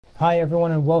Hi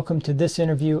everyone and welcome to this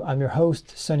interview. I'm your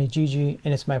host, Sunny Gigi,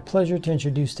 and it's my pleasure to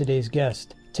introduce today's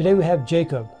guest. Today we have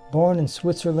Jacob, born in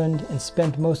Switzerland and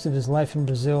spent most of his life in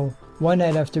Brazil. One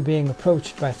night after being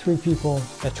approached by three people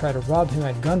that tried to rob him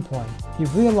at gunpoint, he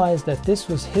realized that this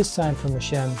was his sign from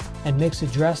Hashem and makes a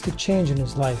drastic change in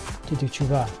his life to do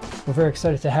tshuva. We're very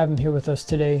excited to have him here with us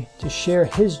today to share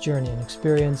his journey and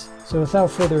experience. So without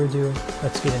further ado,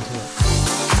 let's get into it.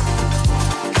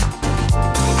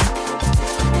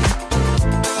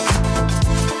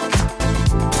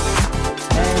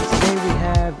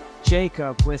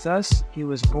 Jacob with us. He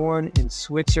was born in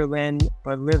Switzerland,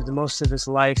 but lived most of his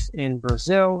life in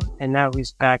Brazil, and now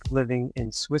he's back living in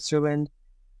Switzerland.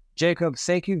 Jacob,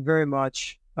 thank you very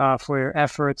much for your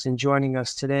efforts in joining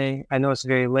us today. I know it's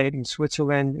very late in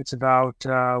Switzerland. It's about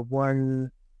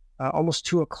almost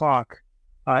 2 o'clock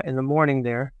in the morning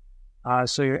there.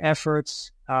 So your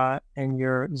efforts and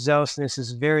your zealousness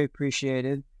is very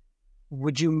appreciated.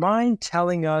 Would you mind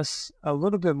telling us a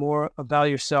little bit more about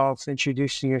yourself,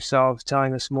 introducing yourself,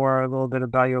 telling us more a little bit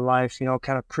about your life,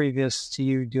 kind of previous to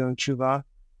you doing tshuva?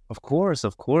 Of course.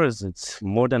 It's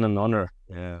more than an honor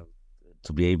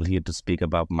to be able here to speak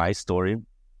about my story.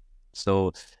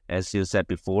 So, as you said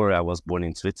before, I was born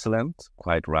in Switzerland,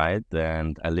 quite right,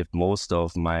 and I lived most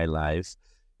of my life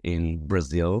in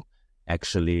Brazil,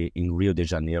 actually in Rio de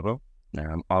Janeiro,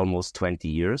 almost 20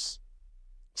 years.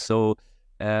 So,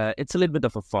 it's a little bit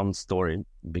of a fun story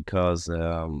because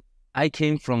I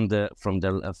came from the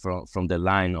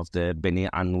line of the Bene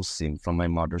Anusim from my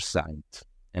mother's side,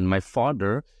 and my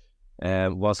father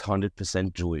was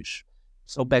 100% Jewish.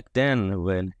 So back then,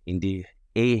 when in the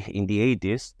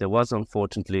 80s, there was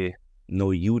unfortunately no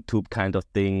YouTube kind of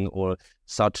thing or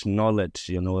such knowledge,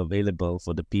 available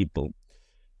for the people.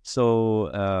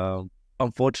 So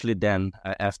unfortunately, then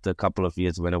after a couple of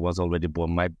years, when I was already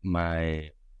born,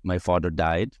 my father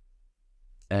died,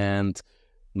 and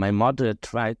my mother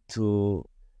tried to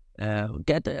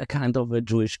get a kind of a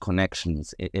Jewish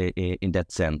connections in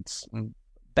that sense.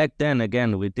 Back then,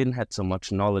 again, we didn't have so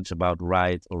much knowledge about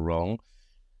right or wrong,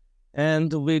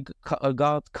 and we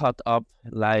got caught up,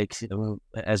 like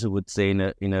as we would say,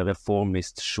 in a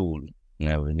reformist shul, in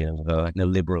a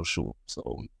liberal shul.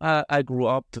 So I grew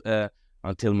up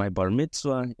until my bar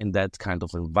mitzvah in that kind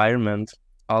of environment,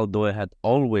 although I had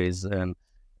always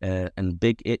and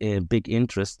big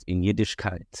interest in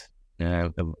Yiddishkeit,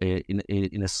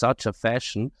 in such a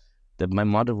fashion that my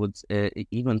mother would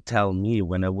even tell me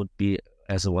when I would be,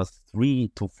 as I was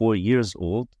 3 to 4 years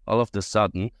old, all of a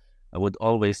sudden I would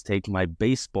always take my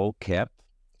baseball cap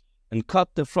and cut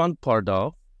the front part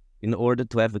off in order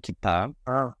to have a kippah.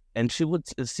 Oh. And she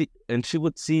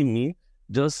would see me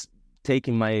just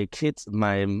taking my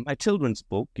children's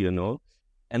book,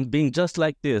 and being just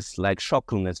like this, like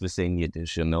shocking, as we say in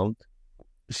Yiddish,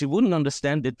 She wouldn't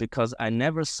understand it because I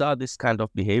never saw this kind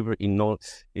of behavior in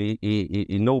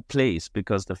no place.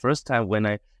 Because the first time when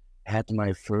I had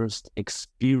my first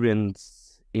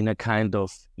experience in a kind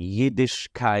of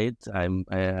Yiddishkeit,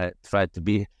 I tried to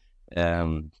be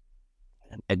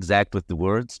exact with the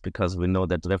words, because we know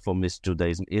that reformist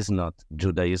Judaism is not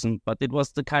Judaism, but it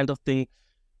was the kind of thing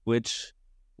which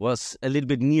was a little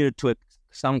bit near to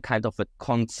some kind of a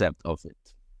concept of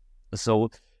it. So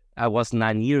I was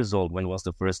 9 years old when it was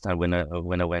the first time when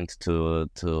I went to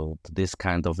this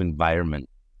kind of environment.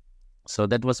 So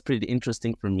that was pretty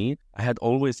interesting for me. I had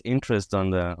always interest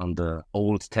on the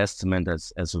Old Testament,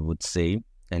 as we would say,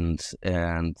 and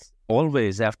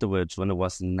always afterwards, when I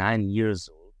was 9 years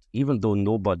old, even though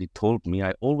nobody told me,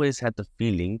 I always had the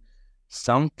feeling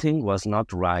something was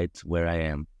not right where I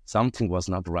am. Something was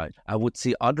not right. I would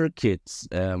see other kids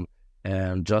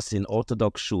just in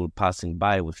Orthodox shul passing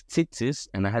by with tzitzis,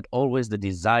 and I had always the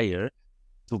desire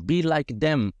to be like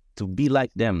them,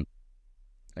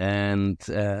 And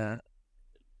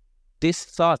this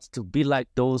thought to be like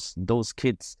those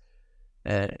kids,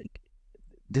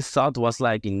 this thought was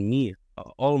like in me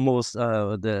almost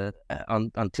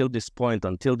until this point,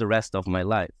 until the rest of my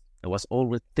life. I was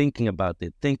always thinking about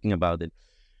it.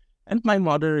 And my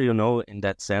mother, in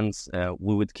that sense,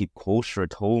 we would keep kosher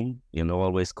at home,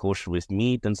 always kosher with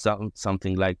meat and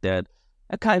something like that.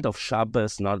 A kind of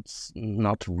Shabbos,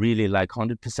 not really like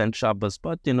 100% Shabbos,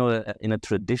 but, in a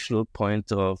traditional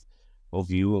point of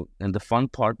view. And the fun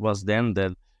part was then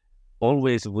that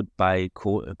always would buy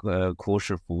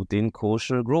kosher food in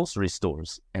kosher grocery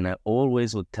stores. And I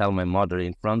always would tell my mother,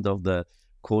 in front of the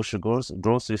kosher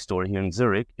grocery store here in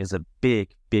Zurich is a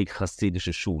big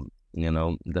Hasidische shul.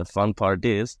 The fun part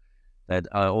is that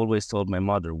I always told my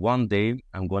mother, one day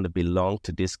I'm going to belong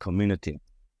to this community.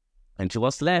 And she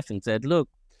was laughing, said, look,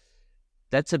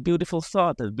 that's a beautiful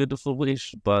thought, a beautiful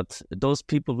wish, but those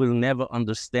people will never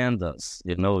understand us.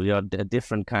 You know, we are a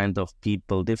different kind of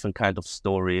people, different kind of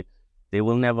story. They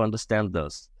will never understand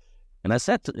us. And I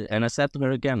said to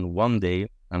her again, one day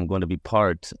I'm going to be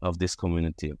part of this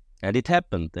community. And it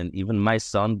happened. And even my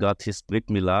son got his Brit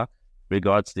Milah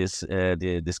regards this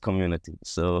community.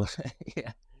 So,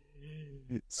 yeah.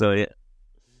 So, yeah.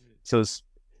 So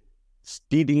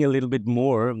speeding a little bit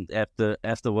more after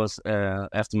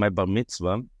my bar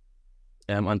mitzvah,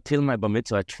 until my bar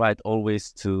mitzvah, I tried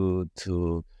always to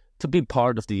be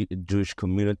part of the Jewish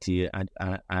community.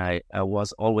 I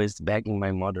was always begging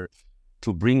my mother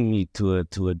to bring me to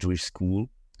a Jewish school.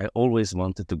 I always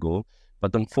wanted to go,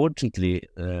 but unfortunately,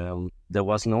 there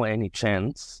was no any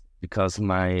chance because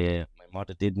my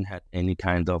mother didn't have any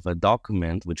kind of a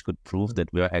document which could prove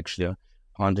that we are actually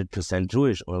 100%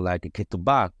 Jewish, or like a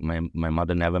ketubah. My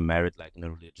mother never married like in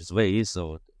a religious way,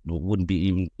 so it wouldn't be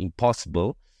even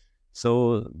impossible.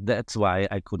 So that's why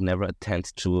I could never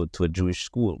attend to a Jewish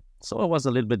school. So I was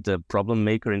a little bit the problem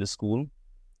maker in the school,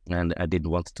 and I didn't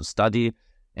want to study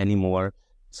anymore.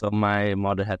 So my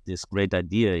mother had this great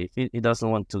idea. If he doesn't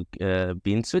want to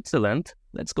be in Switzerland,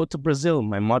 let's go to Brazil.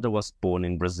 My mother was born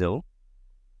in Brazil.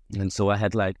 And so I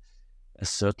had like a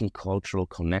certain cultural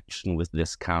connection with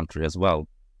this country as well.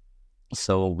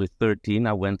 So with 13,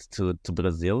 I went to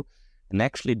Brazil. And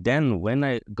actually then when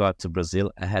I got to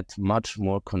Brazil, I had much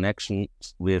more connection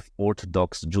with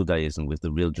Orthodox Judaism, with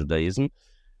the real Judaism.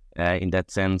 In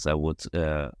that sense, I would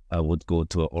go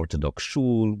to an Orthodox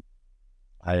shul.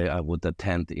 I would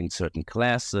attend in certain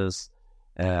classes,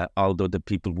 although the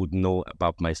people would know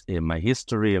about my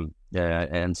history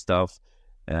and stuff.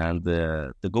 And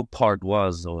the good part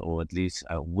was, or at least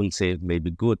I wouldn't say it may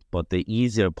be good, but the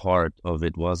easier part of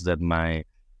it was that my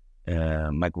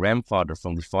grandfather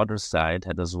from the father's side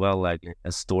had as well like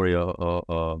a story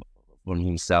from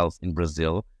himself in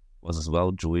Brazil, was as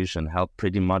well Jewish, and helped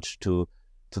pretty much to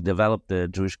develop the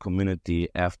Jewish community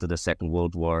after the Second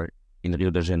World War in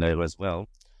Rio de Janeiro as well.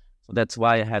 So that's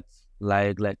why I had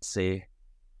like, let's say,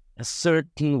 a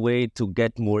certain way to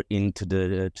get more into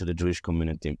the Jewish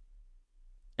community.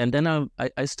 And then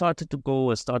I started to go,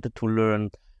 I started to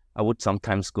learn. I would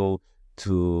sometimes go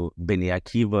to Beni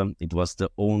Akiva. It was the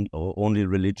only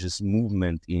religious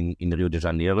movement in Rio de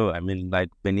Janeiro. I mean, like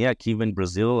Beni Akiva in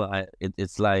Brazil,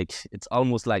 it's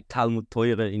almost like Talmud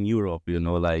Torah in Europe, you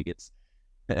know, like it's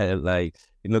like,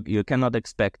 you cannot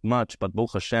expect much, but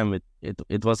Baruch Hashem,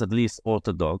 it was at least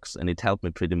Orthodox, and it helped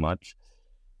me pretty much.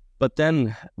 But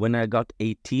then when I got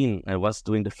 18, I was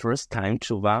doing the first time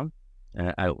tshuva.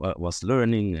 I was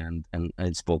learning, and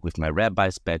I spoke with my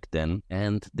rabbis back then,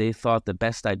 and they thought the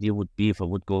best idea would be if I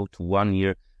would go to 1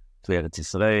 year to Eretz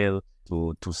Israel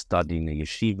to study in a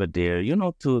yeshiva there, you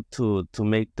know, to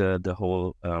make the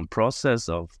whole process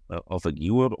of a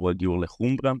giur or a giur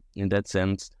lechumbra in that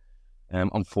sense.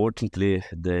 Unfortunately,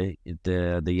 the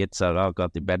Yetzer Hara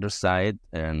got the better side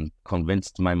and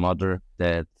convinced my mother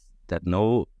that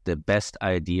no, the best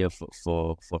idea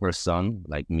for her son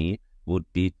like me would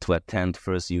be to attend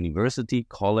first university,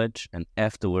 college, and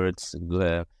afterwards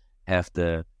have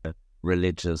the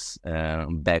religious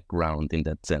background in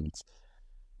that sense.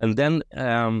 And then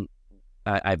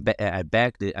I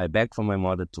begged from my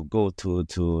mother to go to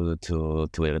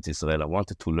Eretz Israel. I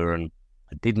wanted to learn.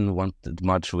 I didn't want it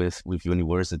much with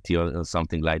university or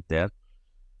something like that.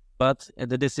 But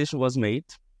the decision was made.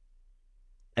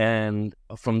 And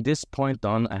from this point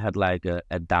on, I had like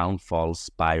a downfall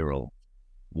spiral.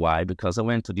 Why? Because I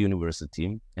went to the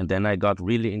university, and then I got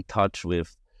really in touch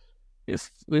with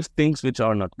things which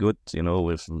are not good, you know,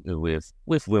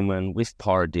 with women, with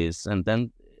parties, and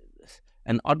then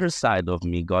an other side of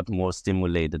me got more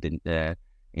stimulated in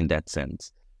that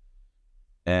sense.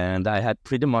 And I had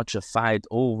pretty much a fight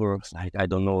over, like, I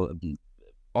don't know,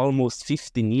 almost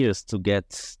 15 years to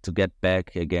get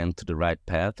back again to the right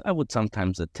path. I would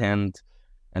sometimes attend,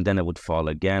 and then I would fall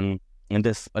again. And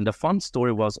the fun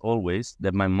story was always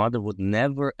that my mother would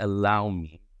never allow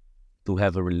me to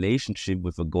have a relationship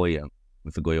with a goyah,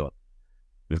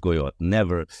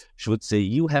 never. She would say,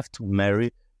 you have to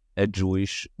marry a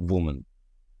Jewish woman.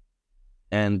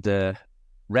 And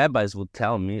rabbis would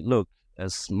tell me, look,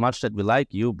 as much that we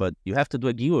like you, but you have to do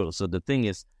a giur. So the thing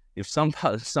is, if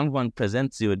someone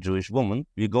presents you a Jewish woman,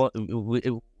 we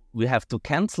have to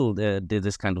cancel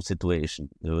this kind of situation.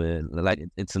 Like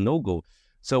it's a no-go.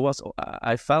 So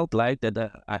I felt like that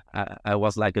I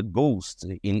was like a ghost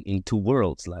in two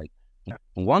worlds. Like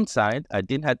on one side, I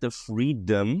didn't have the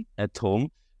freedom at home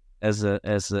as a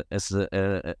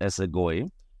goy,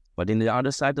 but in the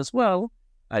other side as well,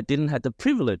 I didn't have the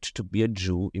privilege to be a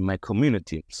Jew in my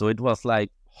community. So it was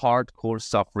like hardcore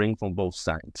suffering from both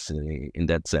sides in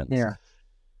that sense. Yeah.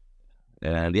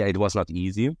 And yeah, it was not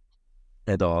easy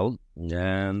at all.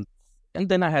 And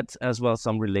then I had as well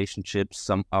some relationships,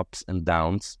 some ups and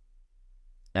downs.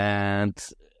 And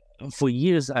for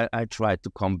years, I tried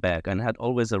to come back, and had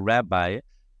always a rabbi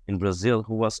in Brazil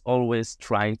who was always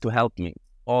trying to help me,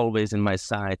 always in my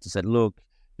side, to say, look,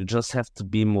 you just have to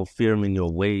be more firm in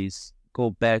your ways.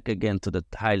 Go back again to the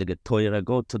Heilige Torah,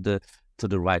 go to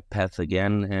the right path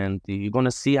again, and you're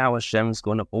gonna see how Hashem is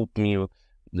gonna open you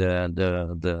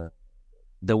the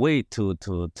way to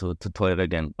Torah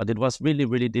again. But it was really,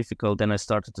 really difficult. Then I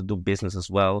started to do business as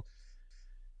well,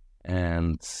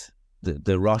 and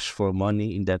the rush for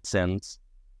money in that sense,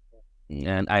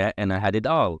 and I had it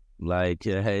all. Like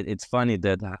it's funny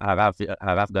that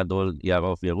Harav Gadol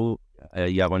Yaron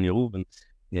Yeruben,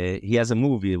 he has a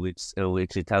movie which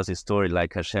he tells his story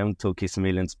like Hashem took his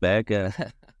millions back. Harav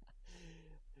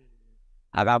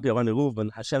Yaron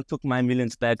Yeruben, Hashem took my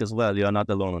millions back as well. You're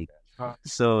not alone on that.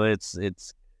 So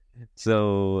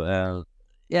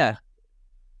yeah.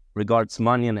 Regards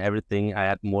money and everything, I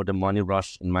had more the money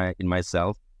rush in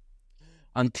myself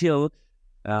until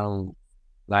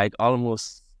like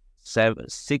almost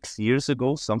 6 years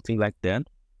ago, something like that.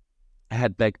 I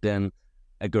had back then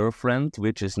a girlfriend,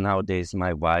 which is nowadays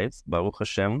my wife, Baruch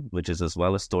Hashem, which is as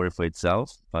well a story for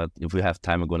itself. But if we have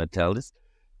time, I'm going to tell this.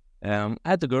 I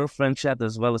had a girlfriend. She had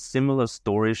as well a similar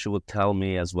story. She would tell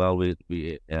me as well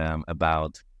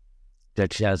about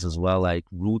that she has as well like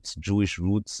roots, Jewish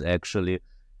roots actually.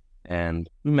 And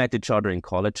we met each other in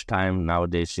college time.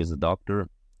 Nowadays she's a doctor.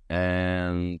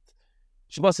 And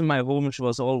she was in my home, and she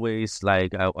was always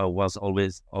like, I was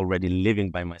always already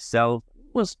living by myself,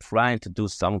 was trying to do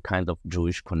some kind of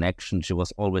Jewish connection. She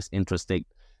was always interested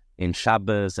in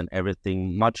Shabbos and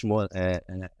everything, much more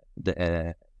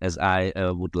as I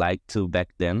would like to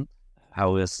back then.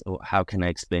 How can I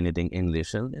explain it in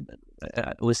English?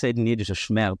 We say it in Yiddish, a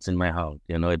schmerz in my heart.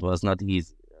 It was not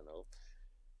easy.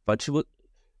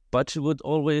 But she would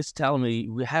always tell me,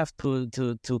 we have to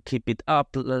keep it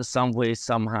up some way,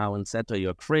 somehow, and said,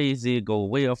 you're crazy, go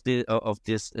away of this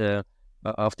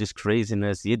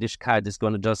craziness. Yiddishkeit is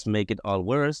going to just make it all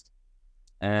worse.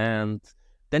 And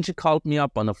then she called me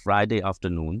up on a Friday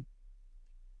afternoon,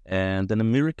 and then a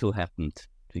miracle happened.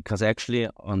 Because actually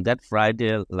on that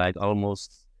Friday, like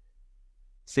almost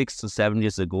 6 to 7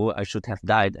 years ago, I should have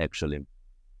died actually.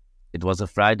 It was a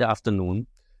Friday afternoon.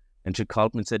 And she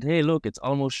called me and said, hey, look, it's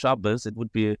almost Shabbos. It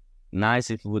would be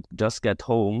nice if you would just get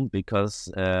home because,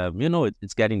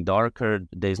 it's getting darker.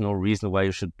 There's no reason why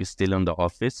you should be still in the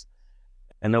office.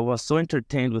 And I was so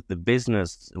entertained with the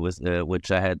business,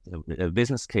 which I had, a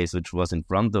business case which was in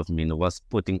front of me. And I was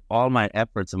putting all my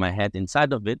efforts and my head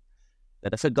inside of it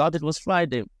that I forgot it was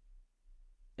Friday.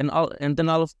 And then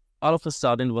all of a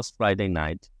sudden it was Friday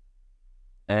night.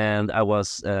 And I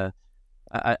was...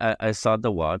 I saw the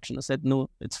watch and I said, no,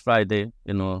 it's Friday,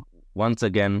 once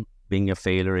again, being a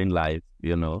failure in life,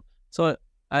 So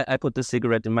I put the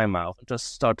cigarette in my mouth and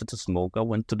just started to smoke. I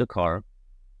went to the car.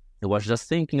 I was just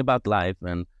thinking about life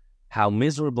and how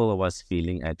miserable I was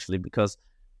feeling actually, because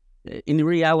in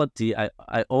reality,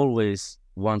 I always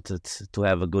wanted to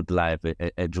have a good life,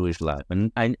 a Jewish life.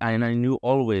 And I knew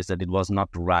always that it was not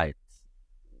right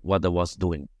what I was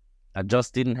doing. I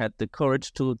just didn't have the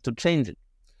courage to change it.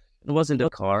 I was in the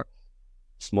car,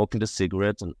 smoking the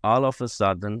cigarette, and all of a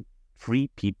sudden, 3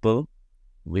 people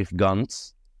with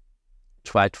guns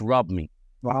tried to rob me.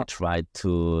 Wow. They tried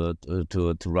to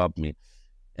rob me.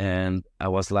 And I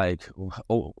was like,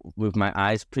 with my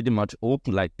eyes pretty much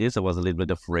open like this, I was a little bit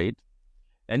afraid.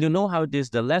 And you know how it is,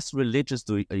 the less religious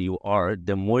you are,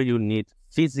 the more you need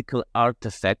physical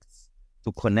artifacts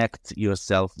to connect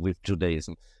yourself with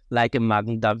Judaism. Like a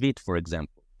Magen David, for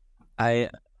example. I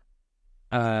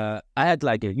had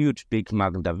like a huge big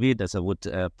Magen David, as I would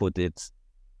put it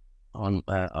on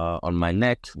my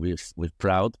neck with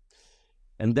proud.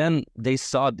 And then they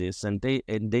saw this, and they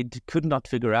could not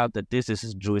figure out that this is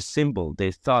a Jewish symbol.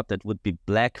 They thought that would be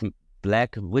black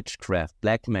witchcraft,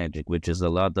 black magic, which is a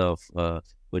lot of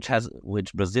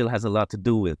which Brazil has a lot to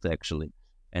do with actually.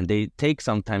 And they take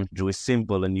sometimes Jewish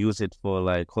symbol and use it for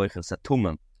like Heuchel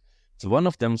Satuma. So one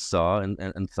of them saw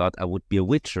and thought I would be a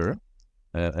witcher.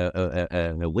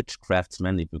 A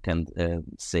witchcraftsman, if you can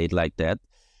say it like that,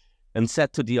 and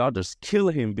said to the others, kill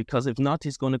him, because if not,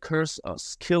 he's going to curse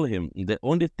us. Kill him. The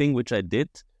only thing which I did,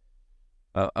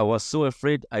 I was so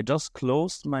afraid, I just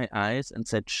closed my eyes and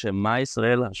said, Shema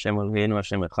Yisrael, Hashem Eloheinu,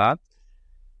 Hashem Echad.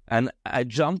 And I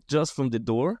jumped just from the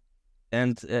door,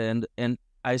 and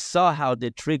I saw how they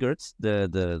triggered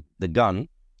the gun,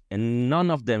 and none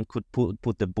of them could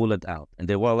put the bullet out. And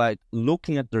they were like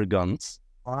looking at their guns,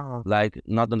 Wow. like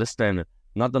not understanding,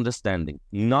 behemoth,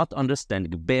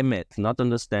 not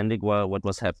understanding what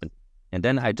was happening. And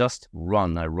then I just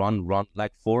run,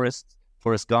 like Forrest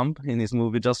Gump in his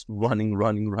movie, just running.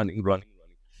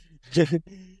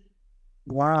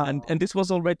 Wow. And this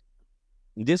was already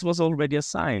a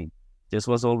sign. This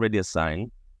was already a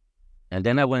sign. And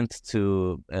then I went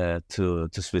to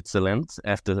Switzerland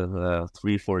after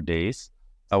 3-4 days.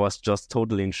 I was just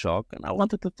totally in shock, and I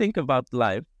wanted to think about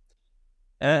life.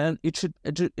 And it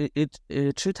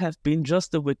should have been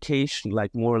just a vacation,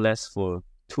 like more or less for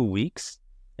 2 weeks.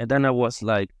 And then I was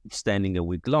like standing a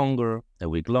week longer.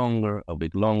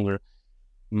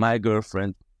 My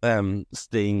girlfriend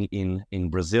staying in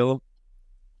Brazil,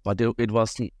 but it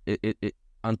wasn't.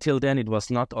 Until then, it was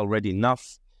not already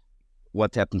enough.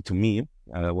 What happened to me?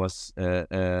 I was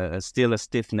still a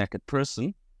stiff-necked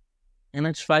person, and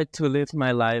I tried to live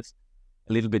my life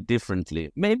a little bit differently.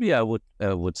 Maybe I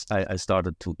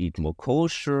started to eat more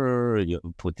kosher,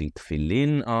 putting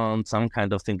tefillin on, some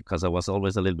kind of thing, because I was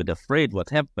always a little bit afraid what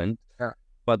happened,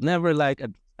 but never like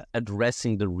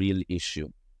addressing the real issue.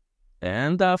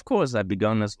 And of course, I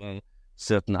began as well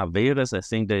certain averes. I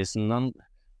think there's non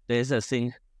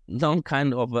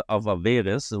kind of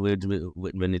averes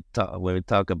when we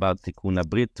talk about Tikkun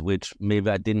Brit, which maybe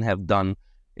I didn't have done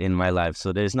in my life.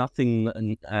 So there's nothing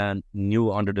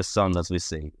new under the sun, as we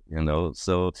say,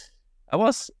 So I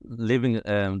was living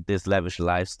this lavish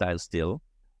lifestyle still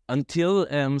until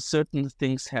certain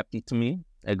things happened to me.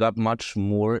 I got much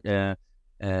more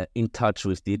in touch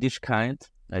with the Yiddishkeit.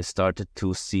 I started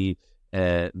to see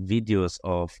videos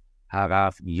of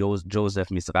Harav Joseph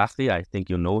Mizrahi. I think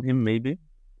you know him, maybe.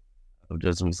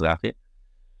 Joseph Mizrahi.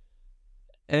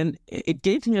 And it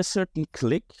gave me a certain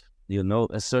click,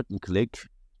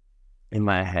 in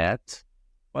my head.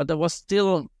 But I was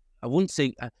still, I wouldn't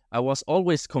say, I was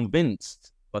always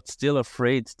convinced, but still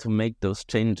afraid to make those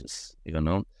changes,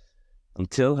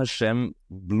 until Hashem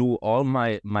blew all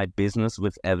my business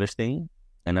with everything,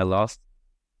 and I lost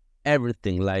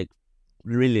everything, like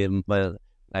really,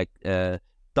 like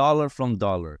dollar from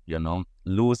dollar,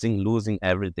 losing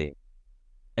everything.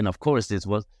 And of course, this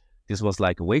was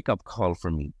like a wake-up call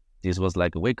for me.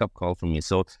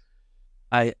 So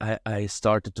I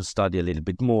started to study a little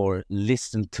bit more,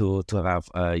 listen to Rav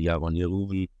Yaron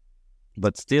Yeruvi,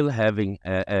 but still having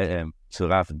to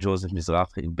Rav Joseph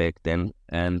Mizrahi back then.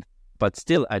 But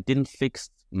still, I didn't fix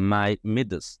my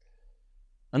midas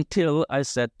until I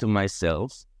said to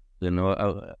myself,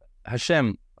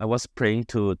 Hashem, I was praying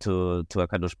to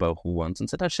HaKadosh Baruch Hu once and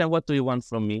said, Hashem, what do you want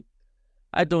from me?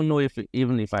 I don't know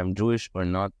even if I'm Jewish or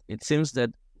not. It seems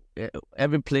that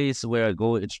every place where I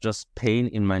go, it's just pain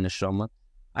in my neshama.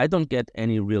 I don't get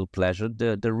any real pleasure.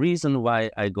 The reason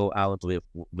why I go out with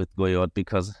Goyot,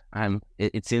 because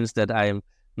it seems that I am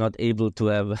not able to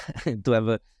have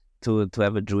to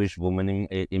have a Jewish woman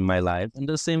in my life, and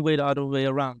the same way the other way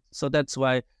around. So that's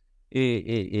why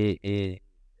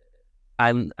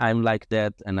I'm like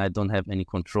that, and I don't have any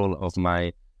control of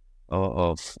my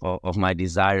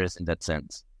desires in that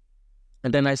sense.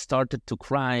 And then I started to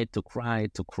cry,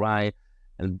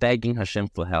 and begging Hashem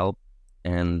for help,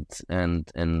 and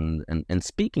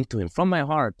speaking to him from my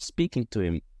heart, making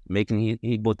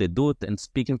hibotedut and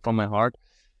speaking from my heart,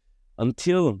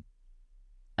 until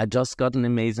I just got an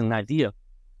amazing idea.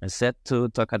 I said to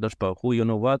HaKadosh Baruch Hu, you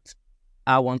know what?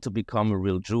 I want to become a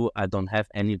real Jew. I don't have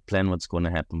any plan what's going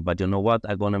to happen. But you know what?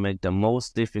 I'm going to make the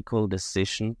most difficult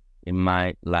decision in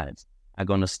my life. I'm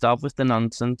going to stop with the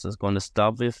nonsense. I'm going to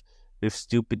stop with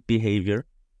stupid behavior.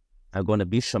 I'm going to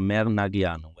be Shomer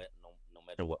Nagia, no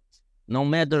matter what. No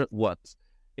matter what.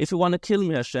 If you want to kill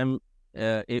me, Hashem,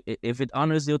 if it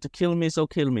honors you to kill me, so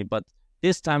kill me. But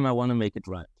this time I want to make it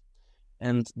right.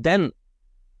 And then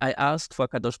I asked for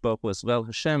Kadosh Baruch Hu as well,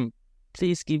 Hashem,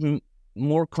 please give me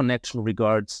more connection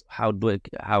regards how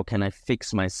can I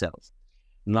fix myself.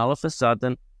 And all of a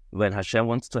sudden, when Hashem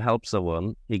wants to help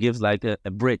someone, he gives like a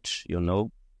bridge,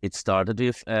 It started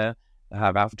with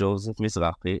Harav Joseph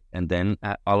Mizrahi, and then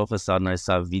all of a sudden I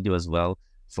saw a video as well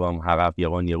from Harav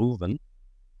Yaron Yeruven,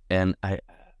 and I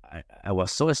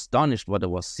was so astonished what I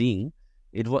was seeing.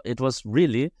 It was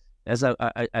really, as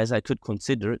I could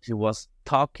consider, he was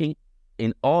talking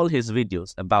in all his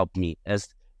videos about me, as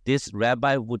this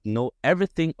rabbi would know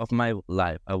everything of my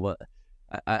life.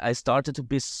 I started to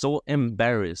be so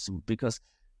embarrassed, because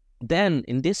then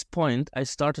in this point I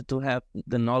started to have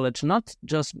the knowledge not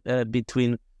just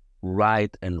between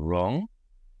right and wrong,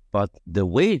 but the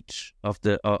wage of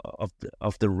the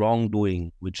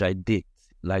wrongdoing which I did,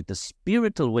 like the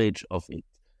spiritual wage of it.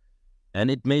 And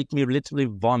it made me literally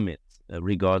vomit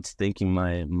regards thinking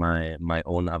my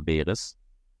own Averes.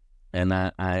 And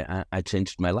I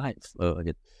changed my life.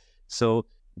 So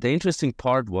the interesting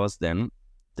part was then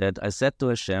that I said to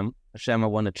Hashem, I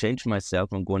want to change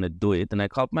myself. I'm going to do it. And I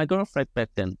called my girlfriend back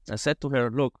then. I said to her,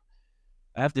 look,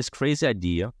 I have this crazy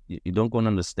idea. You don't going to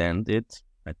understand it.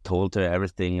 I told her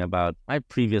everything about my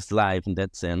previous life in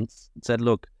that sense. I said,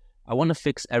 look, I want to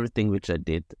fix everything which I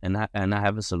did, and I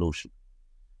have a solution.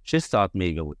 She thought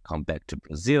maybe I would come back to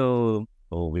Brazil,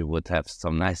 or we would have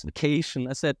some nice vacation.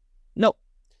 I said, no,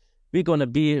 we're going to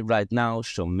be right now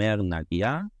Shomer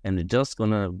Nagia, and we're just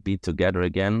going to be together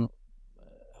again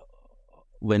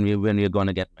when we're going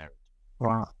to get married.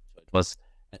 Wow.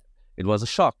 It was a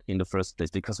shock in the first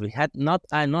place, because we had not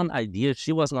an idea.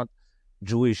 She was not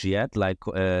Jewish yet, like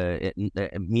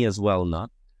me as well,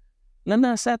 not. And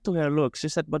then I said to her, look, she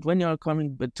said, but when you're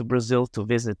coming to Brazil to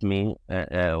visit me,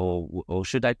 or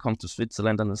should I come to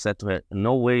Switzerland? And I said to her,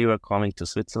 no way you are coming to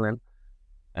Switzerland,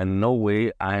 and no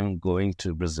way I'm going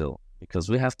to Brazil, because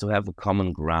we have to have a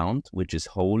common ground, which is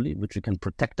holy, which we can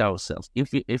protect ourselves.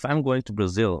 If I'm going to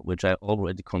Brazil, which I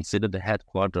already consider the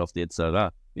headquarters of the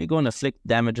Yetzirah, we're going to inflict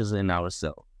damages in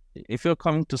ourselves. If you're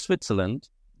coming to Switzerland,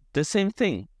 the same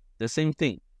thing.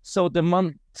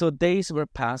 So days were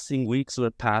passing, weeks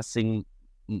were passing,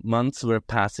 months were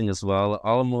passing as well,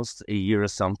 almost a year or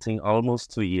something,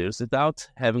 almost 2 years, without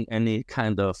having any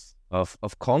kind of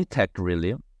contact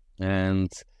really.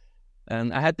 And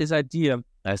I had this idea.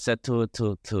 I said to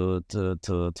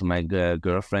my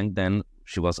girlfriend then.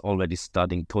 She was already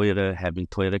studying Torah, having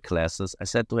Torah classes. I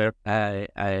said to her,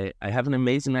 I have an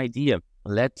amazing idea.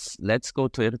 Let's go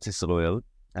to Eretz Yisrael.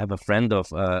 I have a friend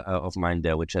of mine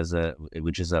there, which is a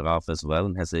Rav as well,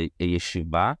 and has a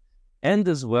yeshiva, and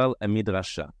as well a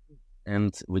midrasha.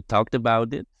 And we talked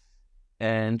about it.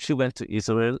 And she went to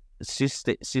Israel. She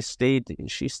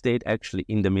stayed actually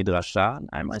in the midrasha.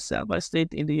 And I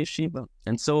stayed in the yeshiva.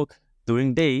 And so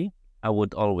during day, I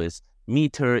would always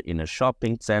meet her in a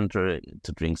shopping center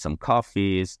to drink some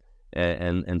coffees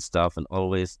and stuff, and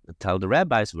always tell the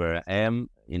rabbis where I am,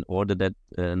 in order that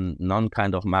none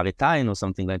kind of maritain or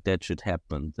something like that should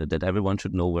happen, that everyone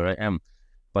should know where I am.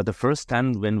 But the first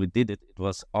time when we did it, it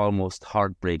was almost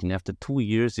heartbreaking. After 2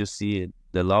 years, you see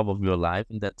the love of your life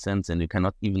in that sense, and you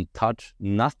cannot even touch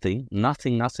nothing. It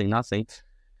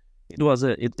was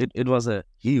a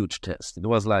huge test. It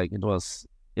was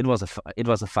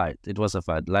a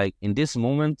fight. Like in this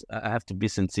moment, I have to be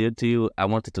sincere to you. I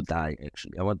wanted to die.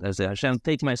 Actually, I say, Hashem,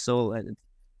 take my soul.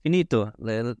 Finito,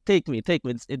 take me.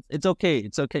 It's okay.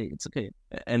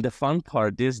 And the fun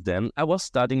part is then I was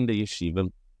studying the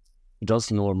yeshiva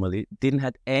just normally, didn't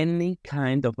have any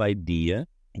kind of idea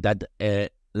that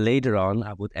later on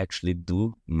I would actually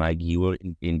do my giur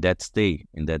in that state,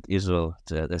 in that Israel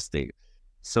state.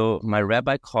 So my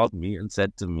rabbi called me and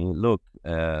said to me, look,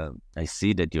 I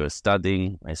see that you're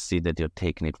studying. I see that you're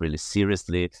taking it really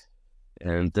seriously.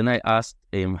 And then I asked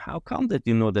him, how come that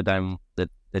you know that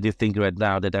that you think right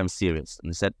now that I'm serious? And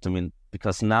he said to me,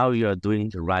 because now you are doing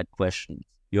the right questions.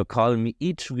 You're calling me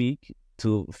each week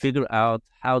to figure out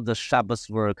how does Shabbos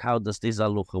work, how does this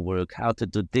Alucha work, how to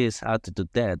do this, how to do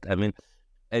that. I mean,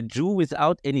 a Jew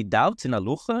without any doubts in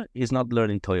Alucha is not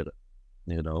learning Torah,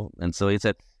 And so he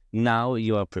said, now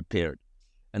you are prepared.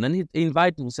 And then he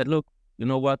invited me and said, look, you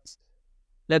know what?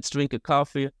 Let's drink a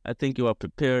coffee. I think you are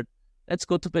prepared. Let's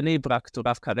go to Bnei Brak, to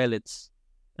Rav Karelitz,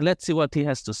 and let's see what he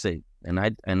has to say. And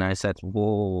I said,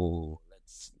 whoa,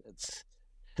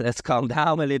 let's calm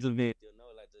down a little bit,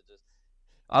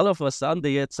 all of a sudden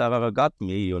the Yetzirah got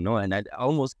me, and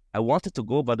I wanted to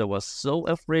go, but I was so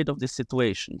afraid of this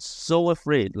situation, so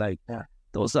afraid. Like,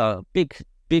 those are big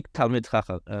Talmid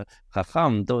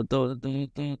Chacham,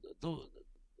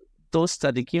 those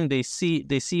tzaddikim,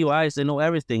 they see your eyes, they know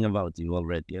everything about you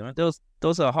already.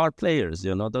 Those are hard players,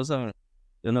 those are,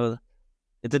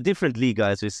 it's a different league,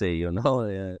 as we say,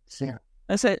 Yeah.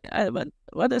 I said,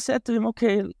 I said to him,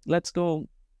 okay, let's go.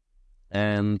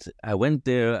 And I went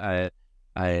there.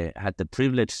 I had the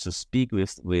privilege to speak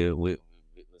with the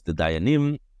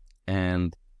Dayanim,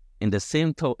 and in the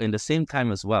same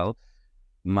time as well,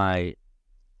 my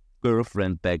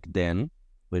girlfriend back then,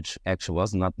 which actually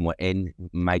was not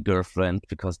my girlfriend,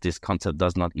 because this concept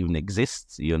does not even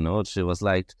exist. She was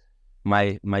like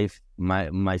my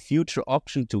future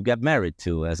option to get married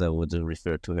to, as I would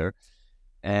refer to her,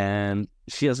 and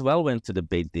she as well went to the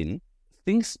Beit Din.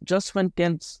 Things just went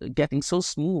getting so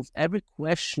smooth. Every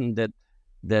question that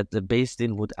the Beit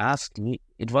Din would ask me,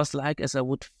 it was like as I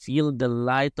would feel the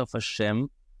light of Hashem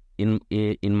in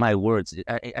my words.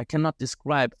 I cannot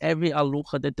describe every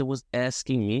alucha that they was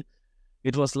asking me.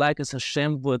 It was like as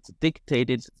Hashem would dictate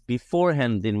it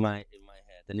beforehand in my head,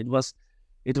 and it was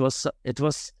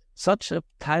such a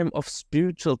time of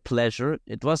spiritual pleasure.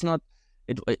 It was not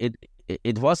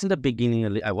it was in the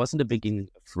beginning. I was in the beginning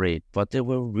afraid, but they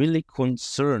were really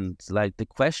concerned. Like the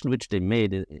question which they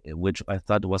made, which I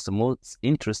thought was the most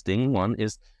interesting one,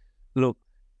 is, look,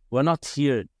 we're not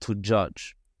here to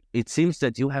judge. It seems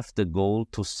that you have the goal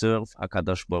to serve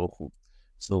Hakadosh Baruch Hu.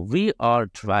 So we are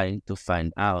trying to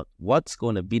find out what's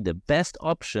going to be the best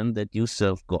option that you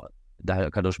serve God, the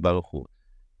Hakadosh Baruch Hu.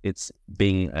 It's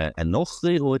being a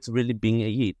Nochri, or it's really being a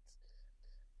Yid.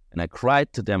 And I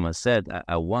cried to them. I said,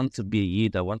 I want to be a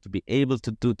Yid. I want to be able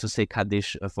to say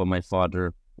Kaddish for my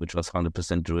father, which was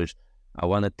 100% Jewish. I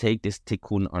want to take this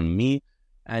tikkun on me,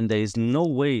 and there is no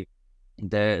way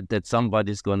that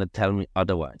somebody's going to tell me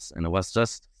otherwise. And I was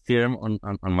just firm on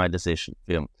my decision,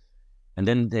 firm. And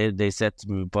then they said to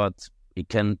me, but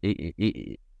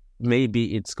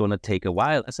maybe it's going to take a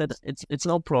while. I said, it's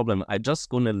no problem. I'm just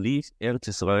going to leave Eretz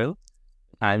Israel.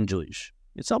 I'm Jewish.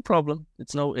 It's no problem.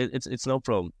 It's no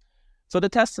problem. So they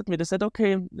tested me. They said,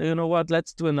 okay, you know what?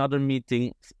 Let's do another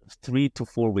meeting 3 to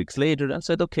 4 weeks later. I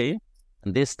said, okay.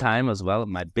 And this time as well,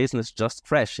 my business just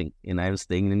crashing, and I was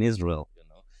staying in Israel.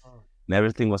 And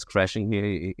everything was crashing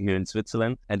here in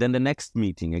Switzerland. And then the next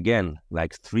meeting again,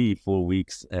 like 3-4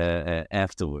 weeks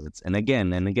afterwards, and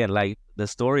again, like the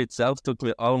story itself took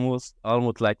me almost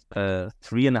like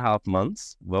 3.5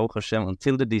 months, Baruch Hashem,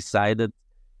 until they decided,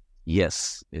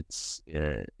 yes, it's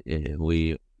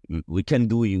we can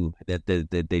do you. That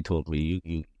they told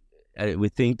me, we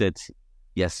think that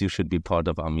yes, you should be part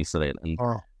of Am Yisrael. And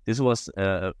this was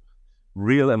a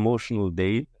real emotional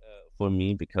day for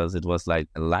me, because it was like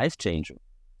a life changer.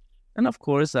 And of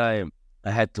course, I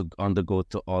had to undergo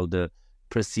to all the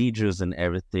procedures and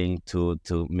everything to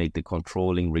make the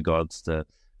controlling regards the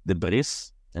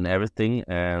bris and everything.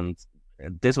 And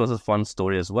this was a fun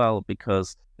story as well,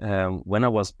 because when I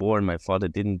was born, my father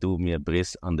didn't do me a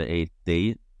bris on the 8th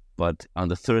day, but on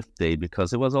the 3rd day, because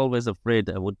he was always afraid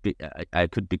I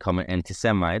could become an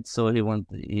anti-Semite. So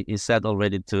he said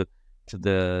already to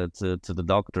the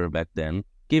doctor back then,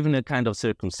 given a kind of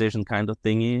circumcision kind of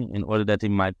thingy, in order that he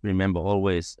might remember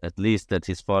always, at least, that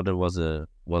his father was a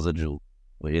Jew,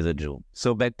 or is a Jew.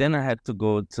 So back then I had to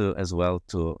go to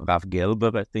Rav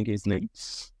Gelber, I think his name,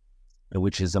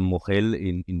 which is a mohel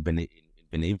in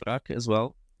Bnei Brak as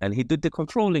well. And he did the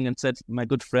controlling and said, my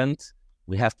good friend,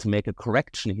 we have to make a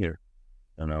correction here,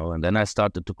 And then I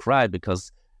started to cry,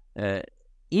 because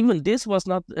even this was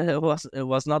not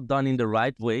done in the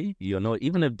right way,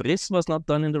 Even a bris was not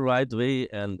done in the right way,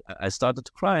 and I started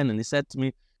to cry. And he said to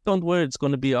me, "Don't worry, it's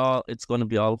gonna be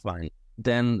all fine."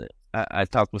 Then I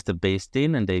talked with the Beis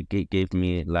Din, and they gave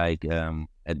me like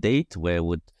a date where I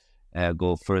would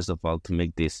go first of all to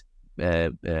make this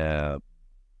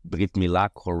Brit Milah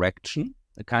correction,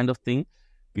 a kind of thing,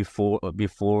 before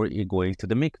going to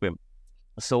the mikveh.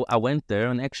 So I went there,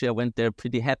 and actually I went there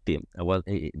pretty happy.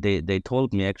 They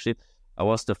told me, actually, I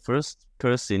was the first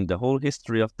person in the whole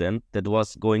history of them that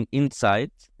was going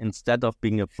inside instead of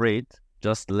being afraid,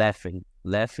 just laughing,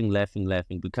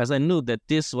 because I knew that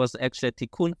this was actually a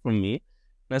tikkun for me.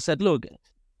 And I said, look,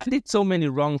 I did so many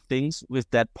wrong things with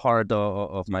that part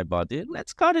of my body.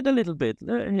 Let's cut it a little bit.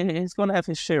 He's going to have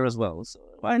his share as well. So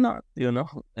why not,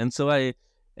 And so I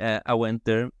went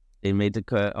there. They made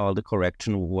all the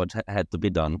correction, what had to be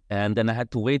done. And then I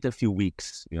had to wait a few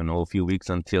weeks,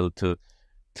 until to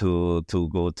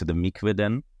go to the mikveh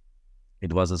then.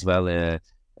 It was as well in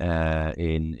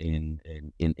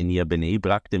near Bnei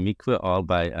Brak, the mikveh, all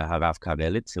by Harav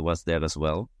Karelitz. He was there as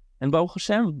well. And Baruch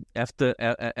Hashem, after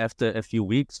a few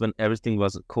weeks, when everything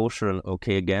was kosher and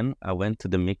okay again, I went to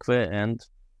the mikveh, and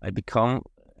I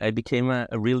became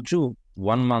a real Jew.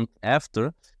 1 month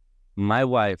after, my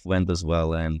wife went as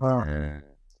well, and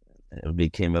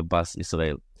became a Bas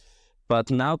Israel. But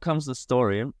now comes the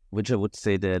story, which I would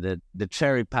say the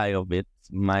cherry pie of it,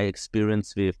 my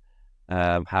experience with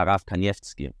Harav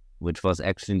Kanievsky, which was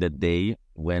actually the day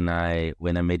when I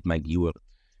made my giur.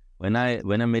 When I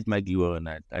made my giur, and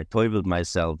I toiveled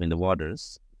myself in the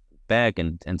waters back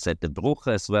and said the brucha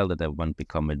as well, that I want to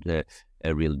become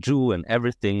a real Jew and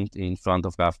everything in front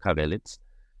of Rav Karelitz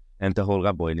and the whole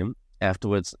Rabbonim.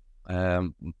 Afterwards,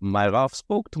 my Rav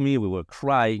spoke to me. We were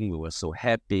crying. We were so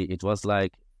happy. It was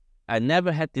like I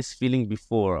never had this feeling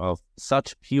before of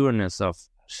such pureness, of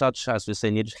such, as we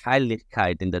say,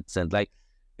 Heiligkeit in that sense. Like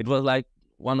it was like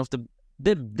one of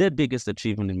the biggest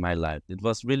achievement in my life. It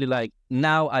was really like,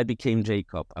 now I became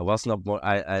Jacob. I was not more.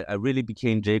 I really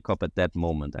became Jacob at that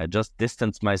moment. I just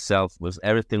distanced myself with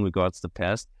everything regards the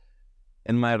past.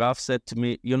 And my Rav said to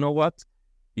me, you know what?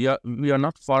 we are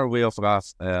not far away of Rav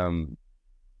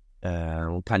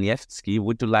Kanievsky.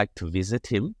 Would you like to visit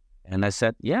him? And I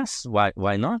said, yes,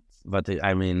 why not? But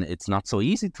I mean, it's not so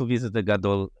easy to visit a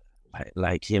Gadol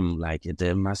like him. Like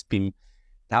there must be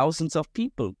thousands of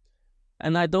people.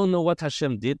 And I don't know what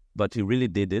Hashem did, but he really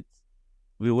did it.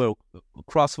 We were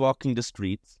crosswalking the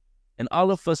streets, and all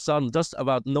of a sudden, just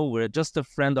about nowhere, just a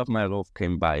friend of my Rav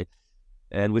came by,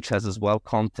 and which has as well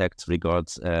contacts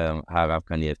regards Harav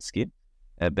Kanievsky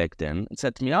back then, and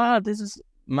said to me, this is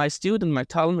my student, my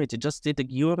Talmud, he just did a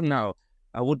Gyur now.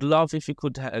 I would love if you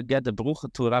could get a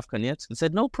brucha to Rav Kanievsky. I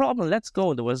said, no problem, let's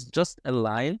go. There was just a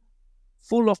line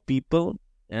full of people,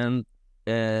 and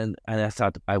I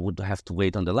thought I would have to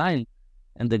wait on the line.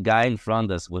 And the guy in front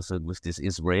of us with this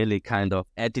Israeli kind of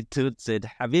attitude said,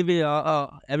 Habibi,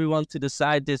 everyone to the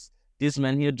side, this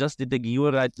man here just did the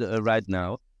Giyur right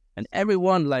now. And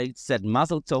everyone like said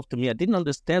Mazel Tov to me. I didn't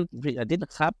understand, I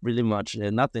didn't have really much,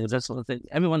 nothing. Just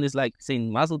everyone is like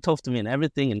saying Mazel Tov to me and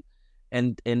everything.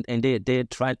 And they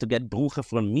tried to get brucha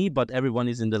from me, but everyone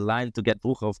is in the line to get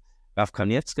brucha of Rav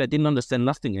Kanievsky. I didn't understand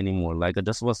nothing anymore. Like I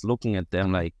just was looking at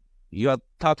them like, you are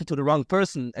talking to the wrong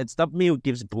person. It's not me who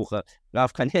gives brucha,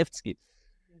 Rav Kanievsky.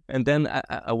 And then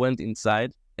I went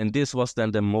inside, and this was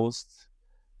then the most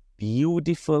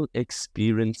beautiful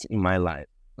experience in my life.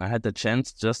 I had the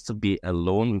chance just to be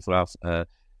alone with Rav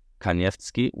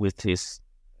Kanievsky, with his,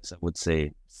 I would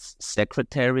say,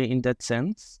 secretary in that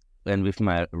sense, and with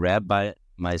my rabbi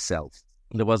myself.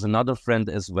 There was another friend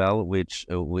as well, which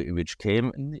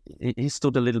came. And he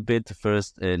stood a little bit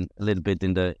first, and a little bit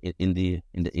in the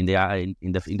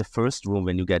first room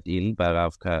when you get in by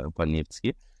Rav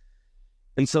Kanievsky.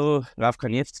 And so Rav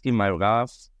Kanievsky, my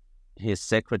Rav, his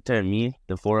secretary, me,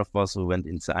 the four of us who went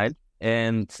inside,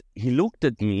 and he looked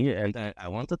at me, and I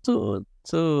wanted to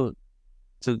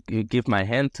give my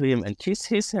hand to him and kiss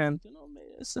his hand. You know,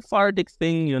 a Sephardic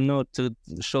thing, you know, to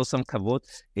show some kavod.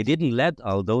 He didn't let,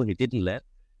 and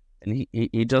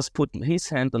he just put his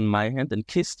hand on my hand and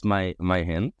kissed my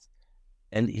hand,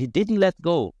 and he didn't let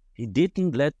go. He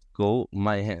didn't let go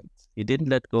my hand. He didn't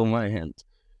let go my hand.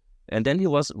 And then he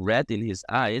was red in his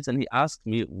eyes, and he asked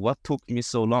me, "What took me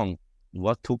so long?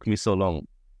 What took me so long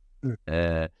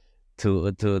to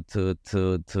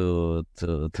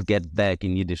get back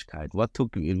in Yiddishkeit? What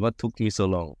took me so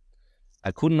long?"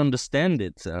 I couldn't understand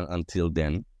it until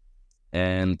then,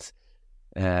 and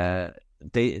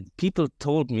people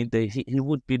told me he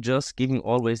would be just giving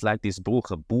always like this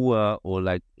brucha, bua, or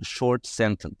like short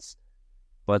sentence,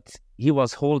 but he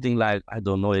was holding like, I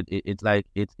don't know,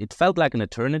 it felt like an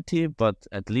eternity, but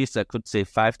at least I could say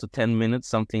 5 to 10 minutes,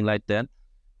 something like that.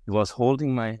 He was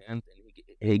holding my hand,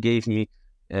 and he gave me,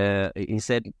 he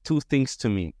said two things to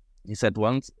me. He said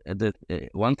one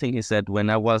thing, he said, when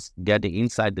I was getting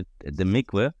inside the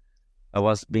mikveh, I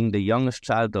was being the youngest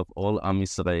child of all Am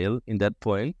Yisrael in that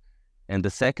point. And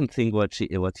the second thing what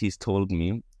he's told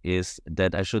me is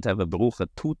that I should have a brucha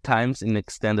 2 times in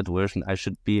extended version. I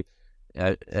should be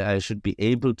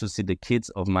able to see the kids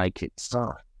of my kids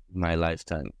in my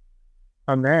lifetime.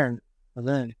 Amen.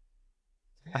 I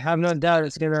have no doubt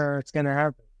it's gonna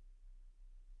happen.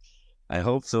 I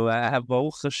hope so. I have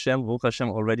Baruch Hashem,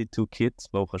 already 2 kids,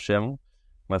 Baruch Hashem.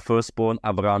 My firstborn,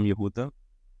 Abraham Yehuda,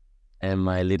 and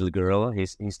my little girl,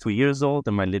 he's 2 years old,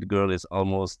 and my little girl is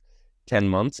almost 10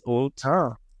 months old.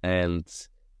 And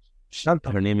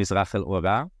her name is Rachel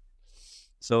Ora.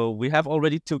 So we have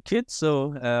already 2 kids.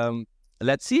 So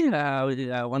let's see.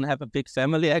 I want to have a big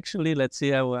family, actually. Let's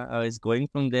see how it's going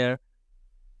from there.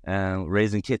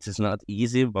 Raising kids is not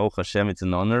easy. Baruch Hashem, it's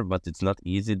an honor, but it's not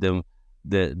easy. The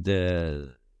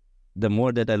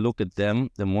more that I look at them,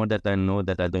 the more that I know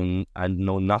that I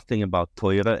know nothing about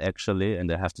Torah, actually,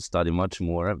 and I have to study much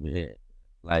more.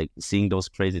 Like seeing those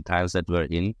crazy times that we're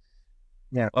in.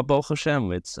 Yeah. But Baruch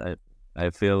Hashem, I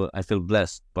feel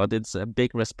blessed, but it's a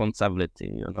big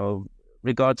responsibility, you know.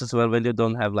 Regards as well, when you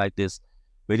don't have like this,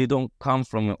 when you don't come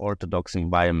from an Orthodox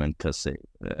environment per se,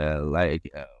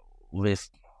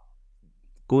 with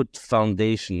good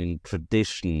foundation in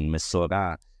tradition,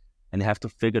 Mesorah, and you have to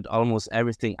figure almost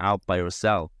everything out by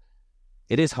yourself.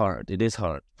 It is hard,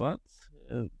 but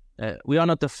we are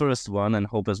not the first one, and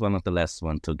hope is one of the last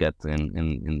one to get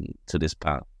into this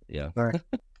path. Yeah. Right.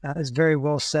 It's very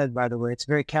well said, by the way. It's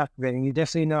very captivating. You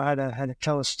definitely know how to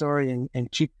tell a story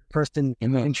and keep the person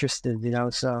interested, you know.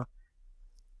 So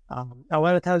a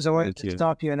lot of times I wanted to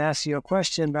stop you and ask you a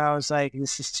question, but I was like,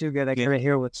 this is too good. I gotta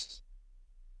hear what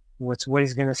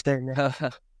he's gonna say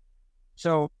next.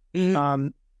 So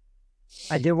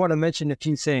I did want to mention a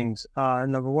few things.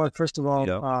 Number one, first of all,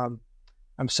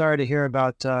 I'm sorry to hear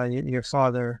about your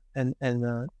father and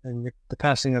the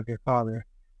passing of your father.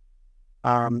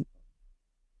 Um,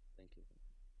 Thank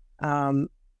you.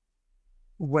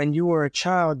 when you were a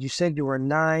child, you said you were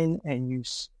 9, and you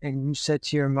said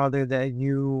to your mother that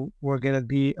you were going to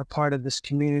be a part of this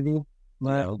community.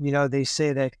 But Yeah. they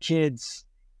say that kids,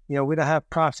 we don't have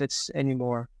prophets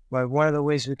anymore. But one of the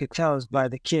ways we could tell is by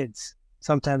the kids.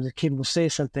 Sometimes a kid will say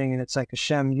something, and it's like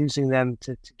Hashem using them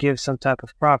to give some type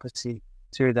of prophecy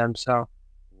to them. So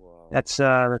Wow. that's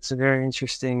a very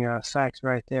interesting fact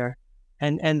right there.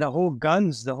 And the whole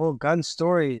gun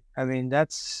story. I mean,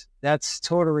 that's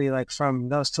totally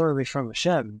from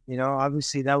Hashem.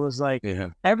 Obviously that was like Yeah.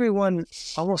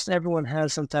 almost everyone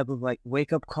has some type of like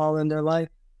wake up call in their life.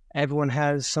 Everyone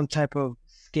has some type of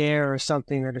scare or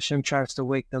something that Hashem tries to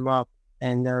wake them up.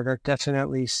 And there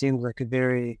definitely seems like a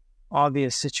very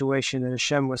obvious situation that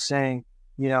Hashem was saying,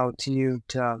 to you,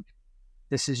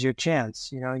 this is your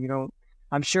chance. You don't.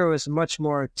 I'm sure it was much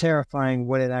more terrifying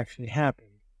when it actually happened.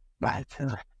 But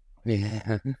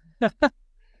Yeah.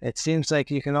 it seems like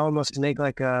you can almost make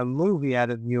like a movie out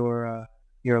of your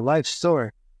life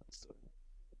story.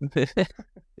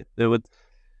 There would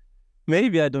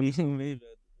maybe I don't know. Maybe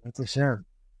That's for sure.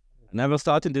 I never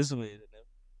thought in this way.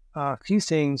 A few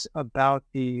things about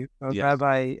the Yes.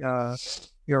 Rabbi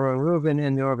Yaron Reuben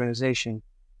and the organization.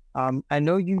 I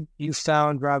know you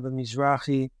found Rabbi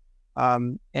Mizrahi,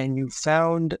 and you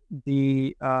found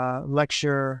the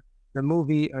lecture, the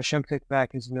movie Hashem Took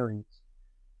Back His Millions.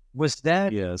 Was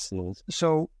that Yes.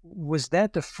 so? Was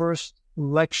that the first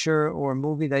lecture or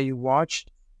movie that you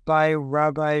watched by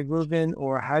Rabbi Reuben,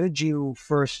 or how did you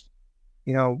first,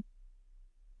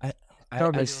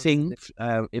 I think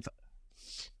if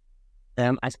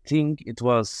I think it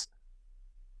was,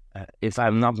 if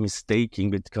I'm not mistaken,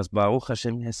 because Baruch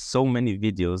Hashem has so many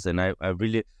videos, and I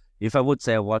really, if I would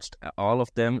say I watched all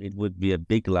of them, it would be a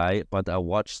big lie. But I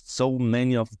watched so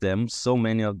many of them,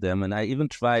 and I even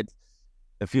tried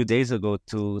a few days ago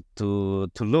to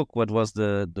look what was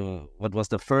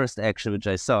the first action which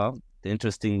I saw. The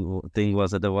interesting thing was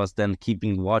that I was then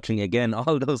keeping watching again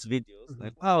all those videos. Mhm.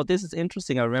 Like, wow, this is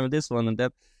interesting. I remember this one and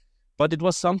that. But it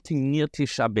was something near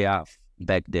Tisha B'Av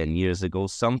back then, years ago,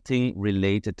 something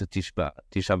related to Tisha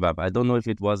B'Av. I don't know if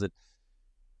it was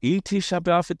in Tisha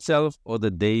B'Av itself or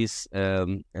the days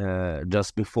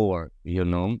just before,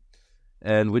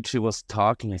 and which he was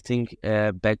talking. I think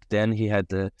back then he had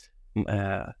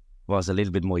was a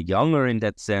little bit more younger in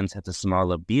that sense, had a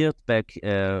smaller beard back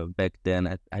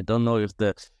then. I don't know if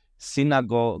the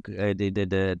synagogue,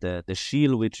 the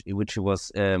shield which he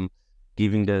was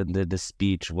giving the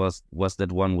speech was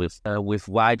that one with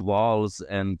white walls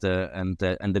and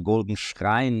the golden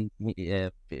shrine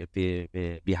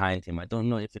behind him. I don't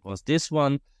know if it was this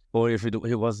one or if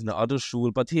it was in the other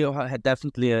shul, but he had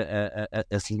definitely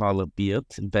a smaller beard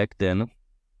back then.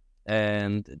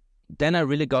 And then I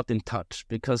really got in touch,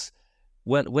 because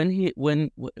when he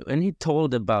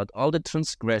told about all the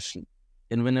transgression,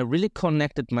 and when I really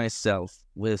connected myself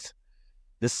with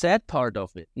the sad part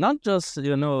of it, not just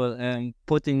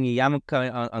putting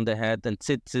yarmulke on the head and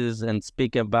tzitzis and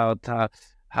speak about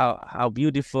how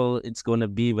beautiful it's going to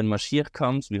be when Mashiach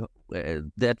comes,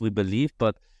 that we believe,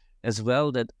 but as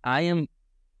well that I am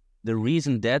the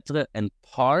reason d'etre and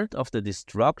part of the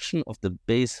destruction of the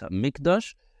Beis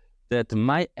Hamikdash, that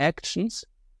my actions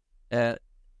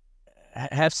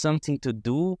have something to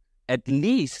do, at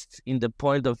least in the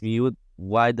point of view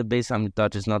why the Beis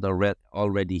Hamikdash is not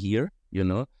already here,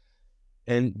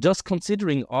 and just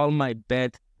considering all my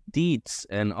bad deeds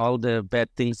and all the bad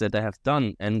things that I have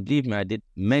done, and believe me, I did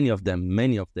many of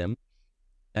them.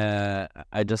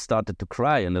 I just started to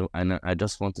cry, and I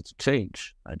just wanted to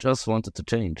change.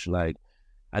 Like,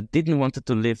 I didn't want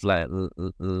to live like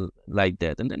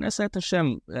that. And then I said to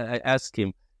Hashem, I asked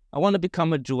him, I want to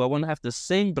become a Jew. I want to have the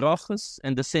same brachas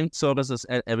and the same tzoras as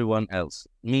everyone else.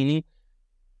 Meaning,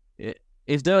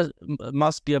 if there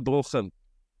must be a bracha,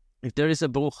 if there is a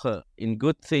bracha in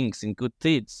good things, in good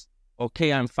deeds,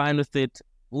 okay, I'm fine with it.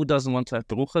 Who doesn't want to have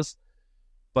brachas?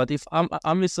 But if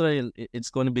I'm Israel, it's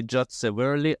going to be judged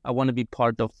severely. I want to be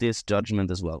part of this judgment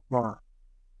as well. Wow.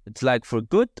 It's like for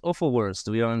good or for worse.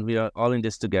 We are all in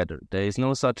this together. There is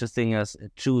no such a thing as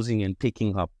choosing and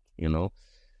picking up.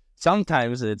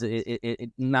 Sometimes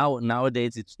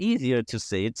nowadays it's easier to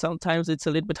say it. Sometimes it's a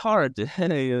little bit hard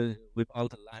with all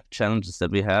the life challenges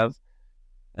that we have.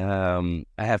 I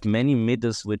have many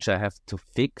middos which I have to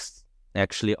fix.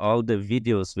 Actually, all the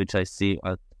videos which I see,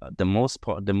 the most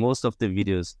of the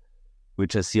videos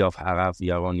which I see of Harav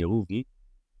Yaron Yeruvi,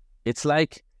 it's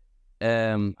like,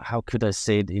 how could I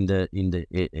say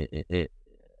it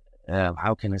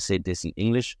how can I say this in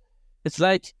English? It's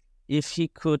like if he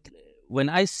could, when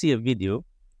I see a video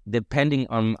depending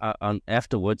on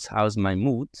afterwards how's my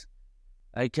mood,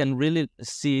 I can really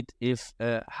see it if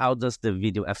how does the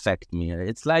video affect me.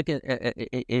 It's like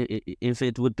if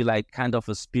it would be like kind of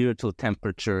a spiritual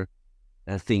temperature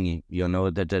thingy, you know,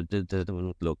 that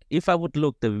would look. If I would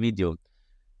look the video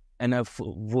and I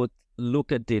would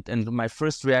look at it, and my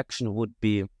first reaction would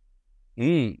be,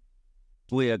 do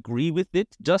I agree with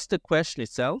it? Just the question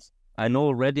itself, I know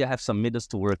already I have some minutes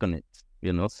to work on it,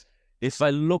 you know. If I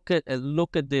look at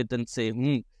it and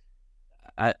say,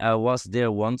 I was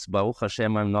there once, Baruch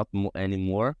Hashem, I'm not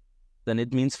anymore, then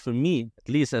it means for me, at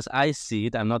least as I see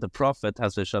it, I'm not a prophet,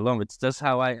 Hasbe Shalom, it's just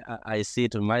how I see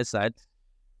it on my side.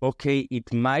 Okay,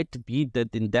 it might be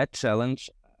that in that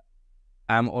challenge,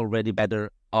 I'm already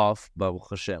better off, Baruch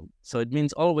Hashem. So it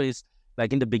means always,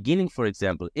 like in the beginning, for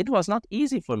example, it was not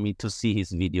easy for me to see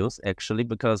his videos, actually,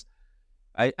 because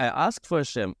I asked for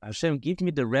Hashem, give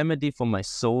me the remedy for my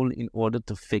soul in order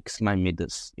to fix my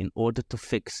midas, in order to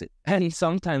fix it. And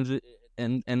sometimes,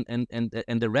 and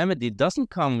the remedy doesn't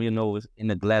come, you know, in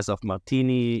a glass of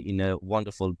martini, in a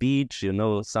wonderful beach, you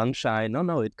know, sunshine.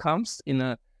 No, it comes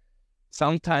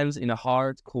sometimes in a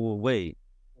hard, cool way.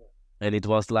 And it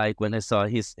was like when I saw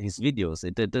his videos,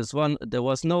 there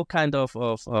was no kind of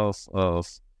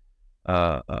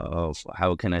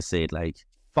how can I say it, like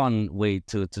fun way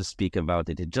to speak about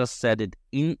it. It just said it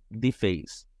in the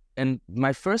face. And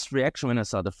my first reaction when I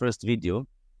saw the first video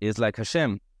is like,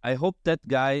 Hashem, I hope that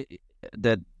guy,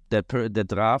 that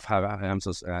Rav,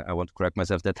 I want to correct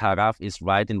myself, that Harav is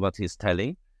right in what he's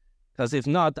telling. Because if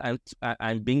not,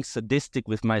 I'm being sadistic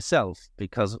with myself,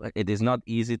 because it is not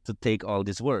easy to take all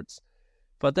these words.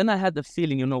 But then I had the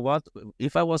feeling, you know what,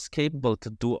 if I was capable to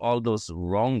do all those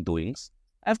wrongdoings,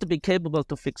 I have to be capable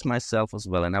to fix myself as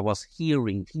well. And I was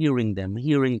hearing them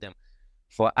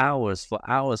for hours.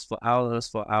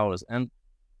 And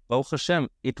Baruch Hashem,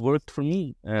 it worked for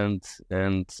me. And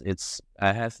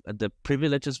I have the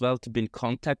privilege as well to be in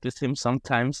contact with him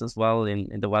sometimes as well in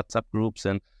the WhatsApp groups.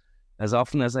 And as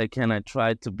often as I can, I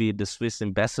try to be the Swiss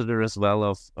ambassador as well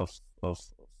of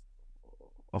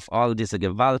all diese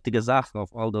gewaltige Sachen, of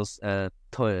all those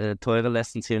teure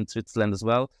lessons here in Switzerland as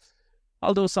well.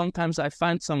 Although sometimes I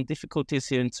find some difficulties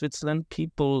here in Switzerland.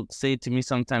 People say to me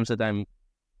sometimes that I'm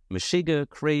meshiga,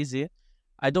 crazy.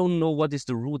 I don't know what is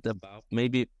the root about.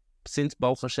 Maybe since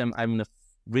Baruch Hashem, I'm in a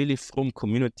really frum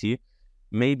community,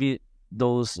 maybe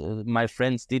those my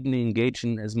friends didn't engage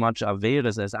in as much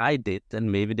Averas as I did,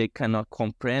 and maybe they cannot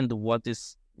comprehend what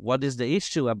is the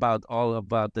issue about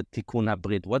the Tikkun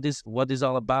HaBrit. What is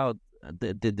all about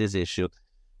this issue.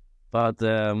 But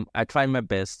I try my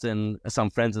best, and some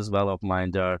friends as well of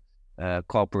mine are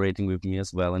cooperating with me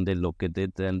as well, and they look at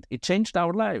it, and it changed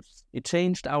our lives. It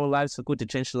changed our lives for good. It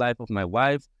changed the life of my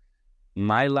wife,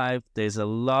 my life. There's a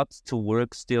lot to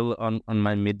work still on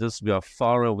my midas. We are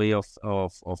far away of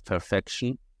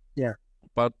perfection. Yeah.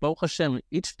 But Baruch Hashem,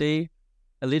 each day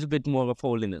a little bit more of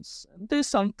holiness. There's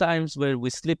sometimes where we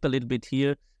slip a little bit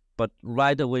here, but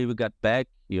right away we got back,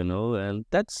 you know, and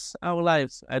that's our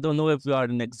lives. I don't know if we are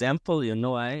an example, you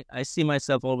know. I see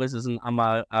myself always as an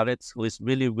Amar Aretz who is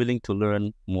really willing to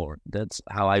learn more. That's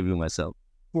how I view myself.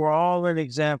 We're all an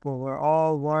example. We're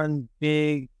all one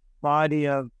big body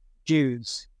of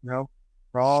Jews, you know.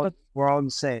 We're all the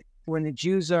same. When the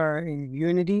Jews are in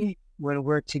unity, when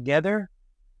we're together,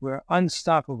 we're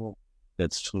unstoppable.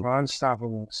 That's true. We're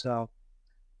unstoppable. So,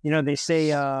 you know, they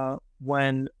say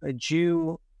when a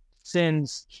Jew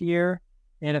sins here,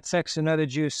 it affects another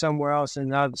Jew somewhere else on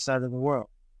the other side of the world.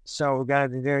 So we got to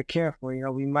be very careful. You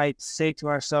know, we might say to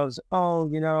ourselves, oh,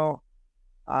 you know,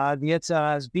 the Yetzer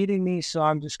Hara is beating me, so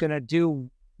I'm just going to do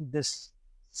this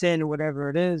sin, whatever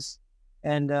it is,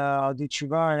 and I'll do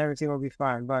tshuva and everything will be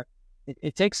fine. But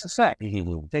it takes effect.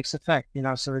 It takes effect, you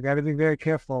know, so we got to be very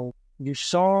careful. You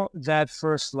saw that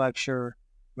first lecture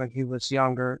when he was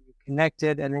younger, you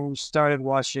connected, and then you started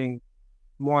watching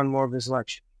more and more of his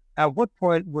lecture. At what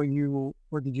point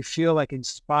did you feel like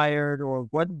inspired, or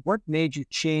what made you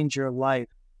change your life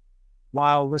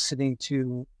while listening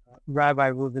to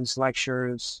Rabbi Reuven's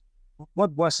lectures?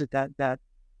 What was it that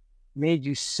made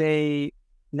you say,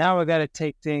 now I got to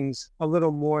take things a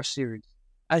little more serious?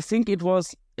 I think it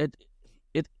was,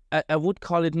 I would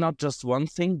call it not just one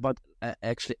thing, but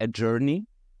actually a journey,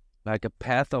 like a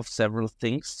path of several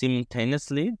things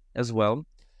simultaneously as well.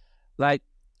 Like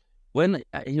when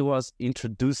he was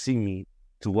introducing me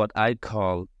to what I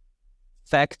call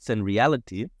facts and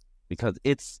reality, because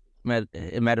it's a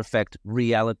matter of fact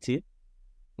reality,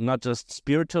 not just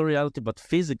spiritual reality, but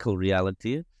physical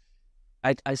reality,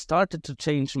 I started to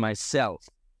change myself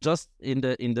just in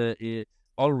the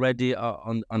already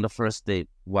on the first day.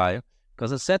 Why?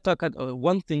 Because I said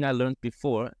one thing I learned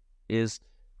before is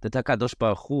that HaKadosh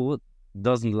Baruch Hu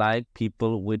doesn't like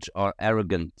people which are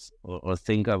arrogant or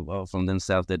think of from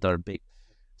themselves that are big.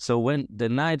 So when the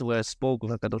night where I spoke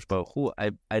with HaKadosh Baruch Hu,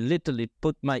 I literally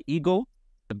put my ego,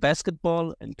 the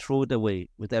basketball, and threw it away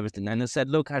with everything. And I said,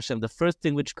 look, Hashem, the first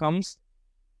thing which comes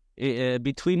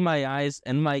between my eyes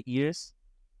and my ears,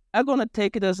 I'm gonna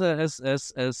take it as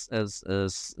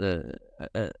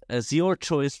your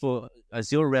choice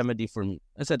as your remedy for me.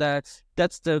 I said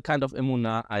that's the kind of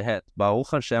emunah I had.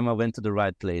 Baruch Hashem, I went to the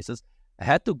right places. I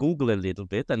had to Google a little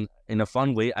bit, and in a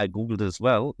fun way, I Googled as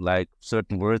well, like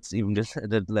certain words, even just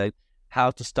like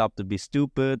how to stop to be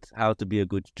stupid, how to be a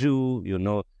good Jew,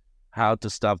 how to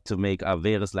stop to make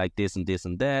averas like this and this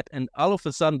and that. And all of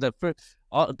a sudden, the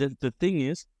thing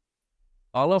is,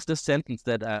 all of the sentence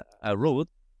that I wrote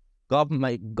got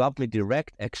me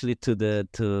direct actually to the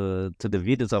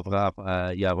videos of Rav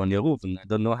Yaron Yeruf. And I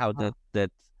don't know how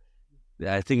that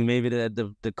I think maybe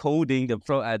the coding,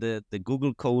 the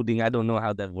Google coding, I don't know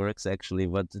how that works actually,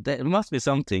 but it must be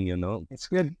something, It's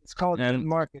good. It's called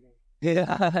marketing.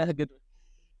 Yeah, good.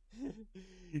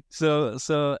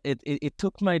 So it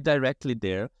took me directly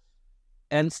there,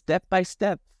 and step by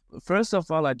step. First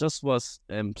of all, I just was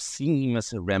seeing him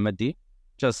as a remedy.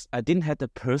 I didn't have a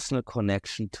personal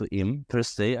connection to him per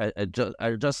se.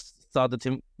 I just thought that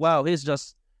him, wow, he's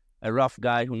just a rough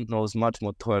guy who knows much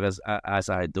more Torah as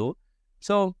I do.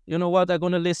 So, you know what, I'm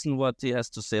going to listen what he has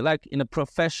to say, like in a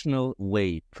professional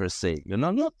way, per se,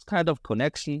 not kind of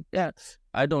connection. Yeah,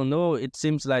 I don't know. It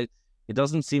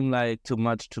doesn't seem like too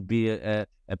much to be a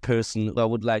person who I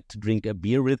would like to drink a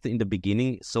beer with in the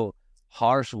beginning. So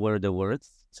harsh were the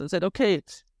words. So I said, okay,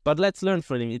 but let's learn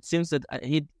from him. It seems that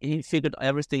he figured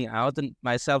everything out and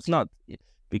myself not.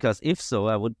 Because if so,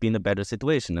 I would be in a better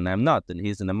situation, and I'm not, and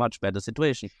he's in a much better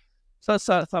situation. So I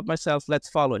thought myself, let's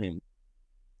follow him.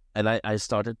 And I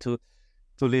started to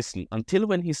listen until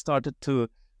when he started to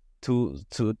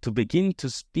begin to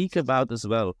speak about as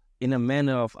well in a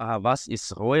manner of Ahavas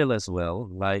Israel as well.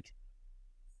 Like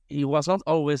he was not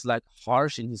always like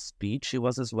harsh in his speech. He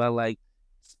was as well like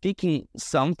speaking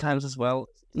sometimes as well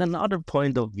in another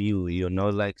point of view.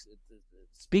 Like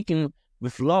speaking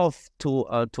with love to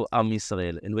Am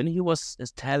Israel. And when he was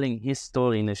telling his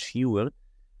story in a shiur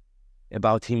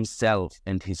about himself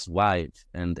and his wife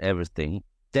and everything,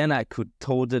 then I could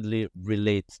totally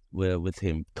relate with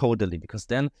him, totally, because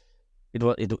then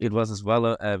it was as well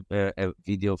a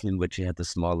video of him which he had a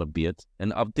smaller beard,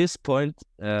 and at this point,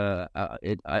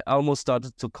 I almost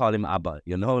started to call him Abba,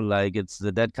 like it's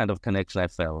that kind of connection I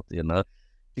felt,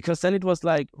 because then it was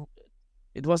like,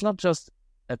 it was not just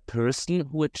a person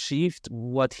who achieved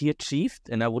what he achieved,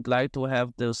 and I would like to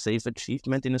have the same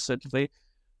achievement in a certain way.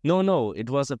 No, it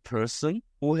was a person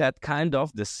who had kind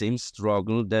of the same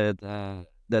struggle that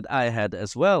I had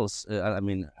as well. I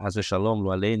mean, Hazve Shalom,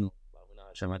 Lo Aleinu,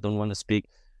 I don't want to speak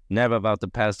never about the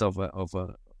past of a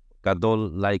Gadol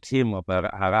like him, of a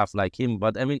Haraf like him,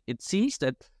 but I mean, it seems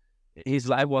that his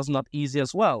life was not easy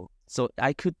as well. So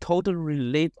I could totally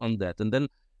relate on that.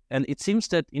 And it seems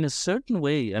that in a certain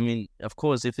way, I mean, of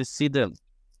course, if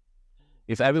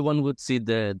everyone would see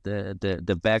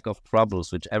the bag of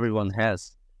troubles, which everyone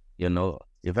has,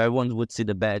 if everyone would see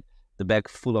the bag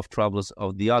full of troubles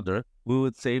of the other, we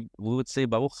would say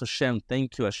Baruch Hashem,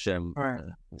 thank you Hashem. Right.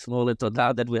 It's more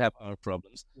that we have our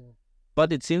problems. Yeah.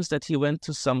 But it seems that he went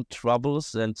to some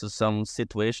troubles and to some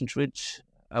situations which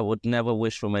I would never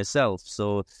wish for myself.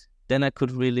 So then I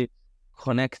could really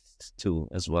connect to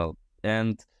as well.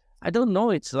 And I don't know.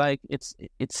 It's like it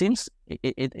seems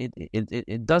it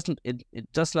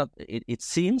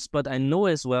seems, but I know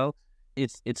as well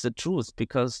it's the truth,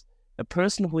 because a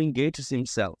person who engages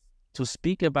himself to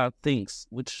speak about things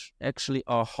which actually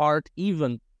are hard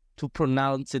even to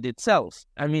pronounce it itself.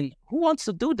 I mean, who wants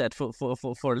to do that for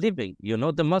a living?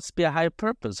 There must be a higher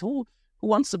purpose. Who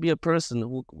wants to be a person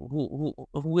who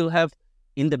will have,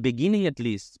 in the beginning at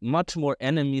least, much more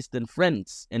enemies than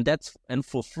friends, and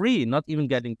for free, not even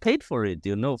getting paid for it,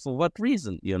 for what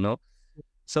reason,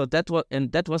 So that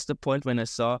was the point when I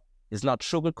saw he's not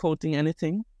sugarcoating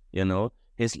anything,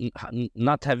 He's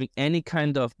not having any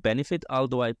kind of benefit,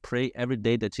 although I pray every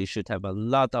day that he should have a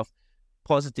lot of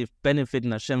positive benefit,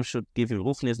 and Hashem should give him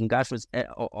Rufnis and Gashmis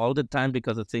all the time,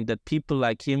 because I think that people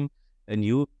like him and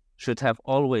you should have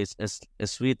always a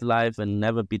sweet life and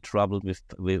never be troubled with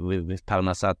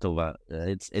Parnasat Tova.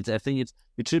 I think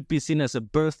it should be seen as a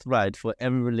birthright for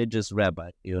every religious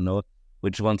rabbi,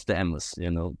 which wants the emes,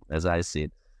 as I see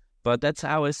it. But that's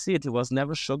how I see it. He was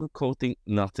never sugarcoating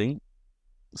nothing.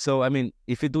 So, I mean,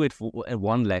 if you do it for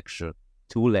one lecture,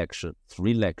 2 lecture,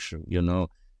 3 lecture,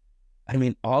 I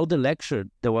mean, all the lecture,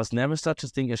 there was never such a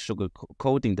thing as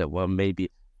sugarcoating. There were maybe,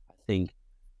 I think,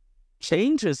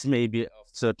 changes maybe of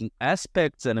certain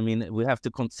aspects. And I mean, we have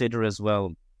to consider as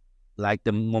well, like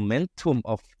the momentum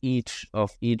of each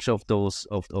of those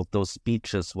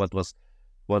speeches, what was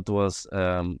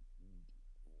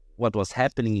what was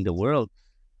happening in the world.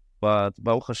 But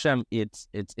Baruch Hashem, it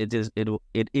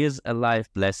is a life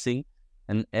blessing,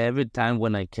 and every time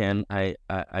when I can, I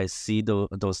see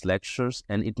those lectures,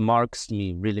 and it marks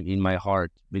me really in my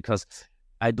heart, because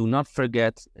I do not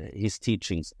forget his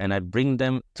teachings, and I bring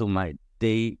them to my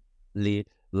daily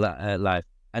life.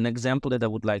 An example that I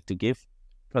would like to give: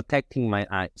 protecting my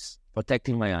eyes.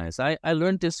 Protecting my eyes. I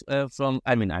learned this from.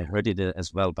 I mean, I heard it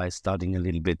as well by studying a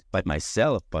little bit by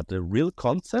myself, but the real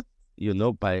concept,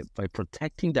 by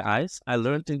protecting the eyes, I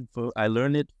learned it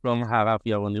from Harav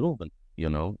Yaron Reuben.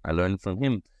 I learned from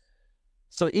him.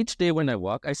 So each day when I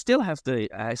walk, I still have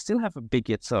a big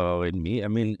Yitzhar in me. I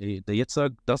mean, the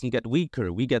Yitzhar doesn't get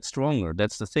weaker; we get stronger.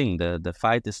 That's the thing. The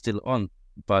fight is still on.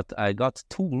 But I got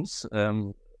tools,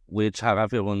 which Harav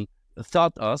Yaron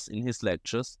taught us in his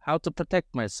lectures, how to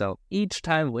protect myself. Each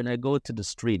time when I go to the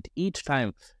street, each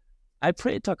time I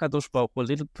pray to HaKadosh Baruch Hu, a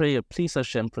little prayer: please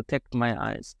Hashem, protect my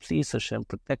eyes. Please Hashem,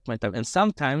 protect my time. And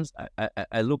sometimes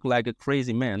I look like a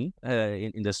crazy man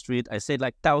in the street. I say it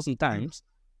like 1,000 times.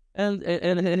 And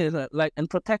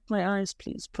protect my eyes,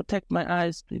 please. Protect my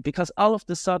eyes, please. Because all of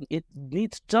the sudden, it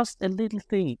needs just a little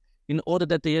thing in order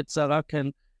that the Yetzirah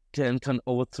can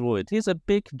overthrow it. He's a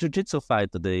big jiu-jitsu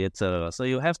fighter, the Yetzirah. So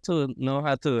you have to know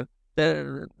how to...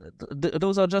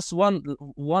 those are just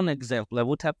one example. I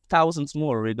would have thousands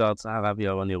more regards to Harav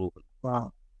Yaron Reuben.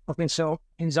 Wow. Okay, so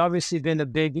he's obviously been a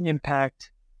big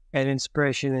impact and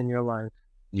inspiration in your life.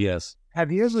 Yes.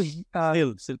 Have you ever...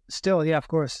 Still, yeah, of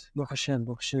course. Baruch Hashem,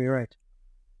 you're right.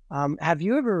 Have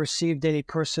you ever received any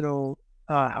personal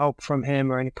help from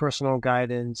him or any personal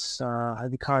guidance?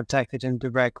 Have you contacted him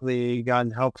directly,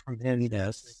 gotten help from him?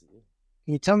 Yes.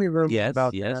 Can you tell me about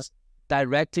that?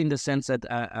 Direct in the sense that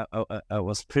I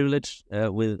was privileged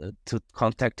to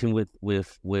contact him with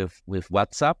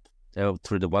WhatsApp,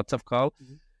 through the WhatsApp call.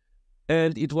 Mm-hmm.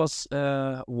 And it was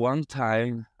one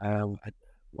time,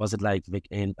 was it like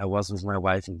I was with my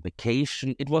wife on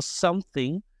vacation? It was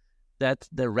something that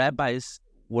the rabbis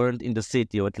weren't in the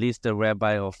city, or at least the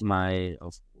rabbi of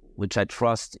which I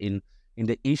trust in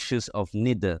the issues of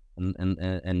Nida and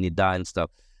Nida and stuff.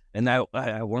 And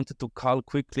I wanted to call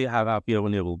quickly Harav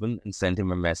Yaron Reuben and send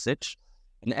him a message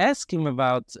and ask him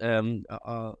about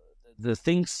the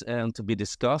things to be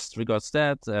discussed regards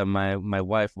that. My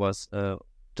wife was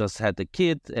just had a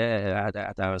kid, had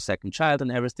our second child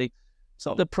and everything.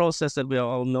 So the process that we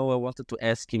all know, I wanted to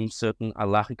ask him certain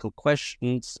halachical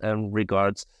questions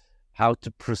regards how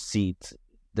to proceed,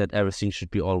 that everything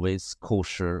should be always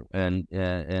kosher, and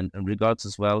regards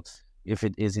as well if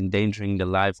it is endangering the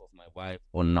life of my wife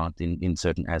or not in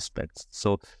certain aspects.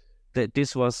 So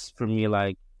this was for me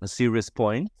like a serious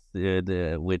point,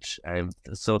 which I'm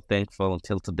so thankful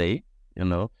until today,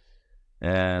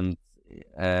 and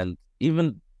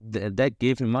even that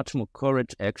gave me much more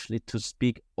courage actually to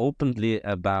speak openly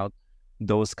about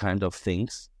those kind of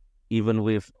things, even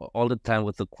with all the time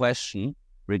with the question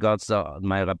regards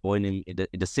my rabbonim in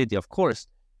the city. Of course,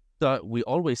 we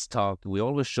always talk, we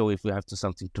always show if we have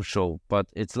something to show, but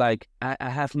it's like I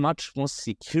have much more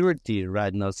security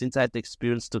right now since I had the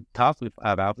experience to talk with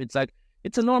Arab. It's like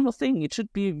it's a normal thing. It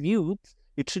should be viewed,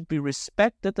 it should be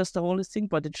respected as the holy thing,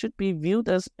 but it should be viewed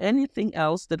as anything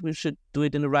else, that we should do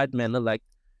it in the right manner, like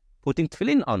putting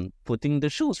tefillin on, putting the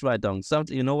shoes right on.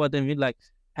 Something, you know what I mean? Like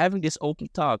having this open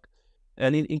talk.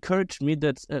 And it encouraged me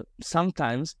that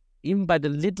sometimes, even by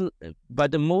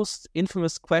the most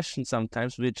infamous question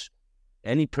sometimes, which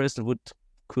any person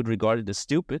could regard it as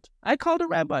stupid, I call the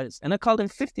rabbis, and I call them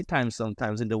 50 times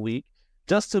sometimes in the week,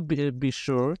 just to be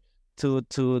sure to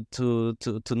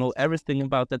know everything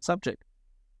about that subject.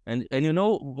 And you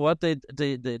know what, they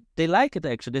like it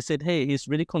actually. They said, hey, he's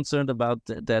really concerned about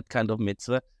that kind of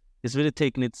mitzvah. He's really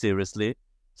taking it seriously.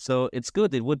 So it's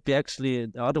good. It would be actually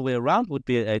the other way around, would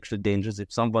be actually dangerous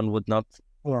if someone would not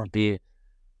be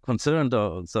concerned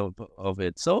of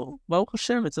it. So Baruch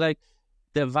Hashem, it's like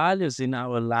the values in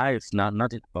our lives, not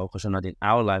in Baruch Hashem, not in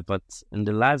our life, but in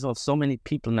the lives of so many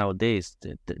people nowadays,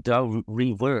 they are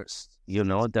reversed.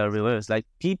 They're reversed. Like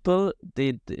people,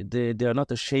 they are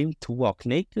not ashamed to walk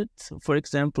naked, for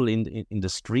example, in the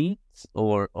streets,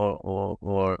 or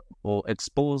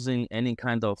exposing any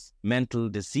kind of mental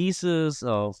diseases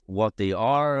of what they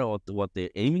are or what they're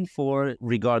aiming for,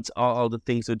 regards all the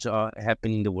things which are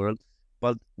happening in the world.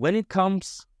 But when it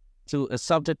comes to a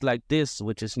subject like this,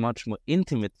 which is much more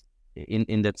intimate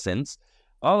in that sense.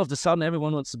 All of a sudden,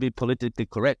 everyone wants to be politically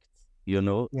correct, you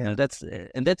know, Yeah.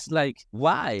 and that's like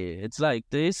why it's like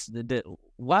this.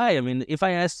 Why? I mean, if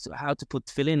I ask how to put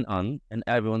tefillin on, and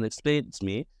everyone explains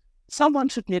me, someone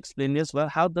should explain me as well.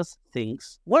 How does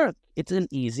things work? It's an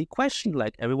easy question.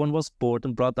 Like everyone was born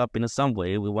and brought up in some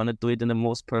way. We want to do it in the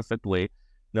most perfect way,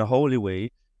 in a holy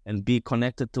way, and be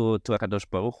connected to Akadosh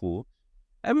Baruch Hu.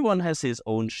 Everyone has his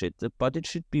own shit, but it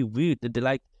should be weird.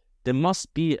 There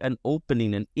must be an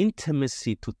opening, an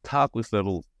intimacy to talk with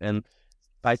Baruch. And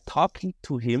by talking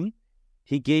to him,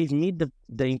 he gave me the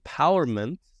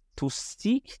empowerment to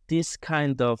seek this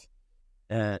kind of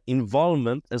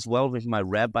involvement as well with my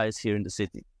rabbis here in the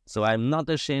city. So I'm not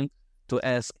ashamed to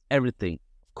ask everything.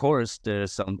 Of course,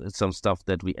 there's some stuff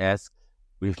that we ask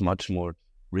with much more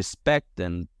respect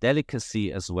and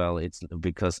delicacy as well. It's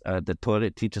because the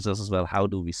Torah teaches us as well, how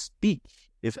do we speak?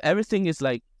 If everything is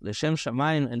like L'Shem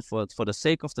Shamayim and for the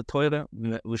sake of the Torah,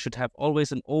 we should have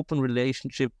always an open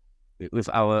relationship with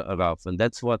our Rav. And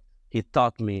that's what he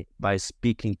taught me by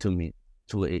speaking to me.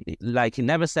 Like he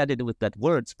never said it with that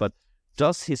words, but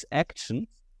just his action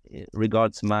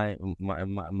regards my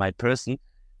person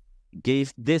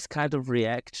gave this kind of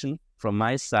reaction from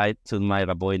my side to my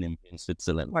Rabbonim in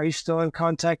Switzerland. Are you still in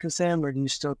contact with him, or do you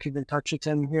still keep in touch with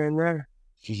him here and there?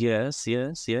 Yes.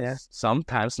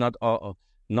 Sometimes, not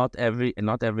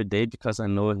every day, because I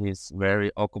know he's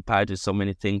very occupied with so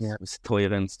many things, with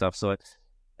Torah and stuff. So,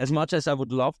 as much as I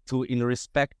would love to, in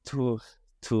respect to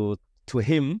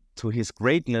him, to his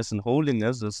greatness and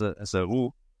holiness as a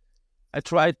Ru, I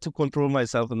try to control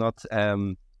myself and not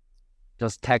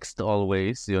just text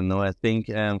always. You know, I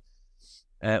think.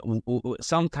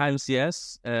 Sometimes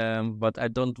yes, but I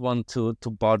don't want to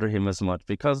bother him as much,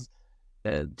 because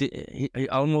he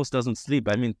almost doesn't sleep.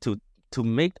 I mean, to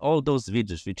make all those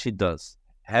videos which he does,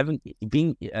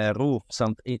 being a roof,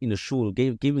 in a shul,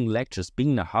 giving lectures,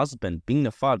 being a husband, being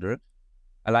a father,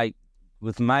 like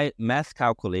with my math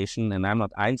calculation, and I'm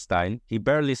not Einstein, he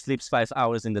barely sleeps 5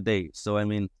 hours in the day. So I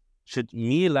mean, should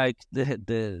me like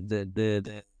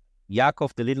the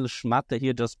Yaakov, the little schmatter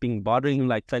here, just being bothering him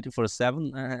like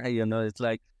 24/7. You know, it's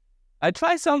like I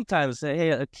try sometimes.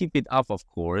 Hey, keep it up, of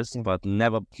course, but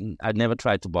I never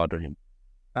try to bother him.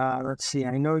 Let's see.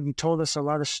 I know you told us a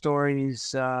lot of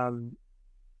stories.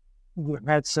 You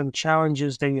had some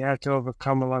challenges that you had to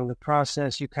overcome along the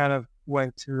process. You kind of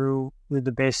went through with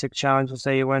the basic challenges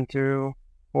that you went through,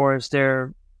 or is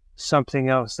there something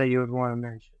else that you would want to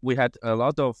mention? We had a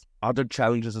lot of other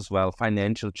challenges as well,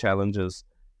 financial challenges.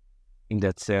 In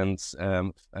that sense,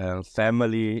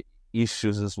 family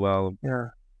issues as well,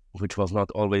 which was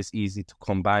not always easy to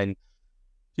combine.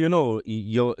 You know,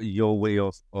 your way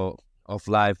of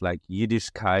life, like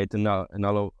Yiddishkeit, and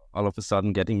all of a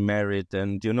sudden getting married,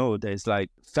 and you know, there's like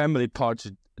family parts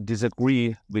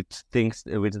disagree with things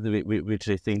which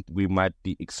they think we might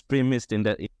be extremist in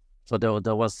that. So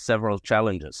there was several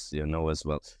challenges, you know, as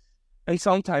well. And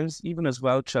sometimes even as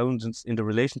well challenges in the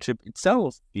relationship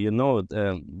itself. You know,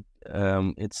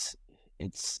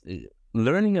 it's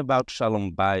learning about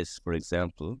Shalom Bayis, for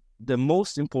example. The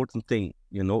most important thing,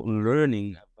 you know,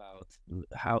 learning about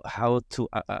how to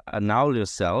annul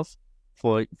yourself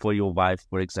for your wife,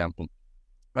 for example.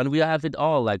 And we have it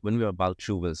all, like when we are about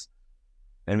Shuvas,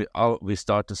 and we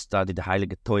start to study the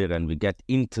Heilige Torah, and we get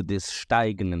into this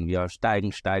steigen, and we are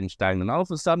steigen, and all of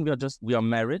a sudden we are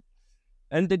married.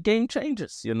 And the game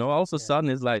changes, you know. All of a sudden,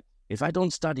 it's like, if I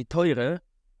don't study Torah,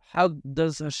 how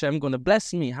does Hashem going to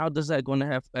bless me? How does I going to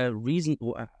have a reason?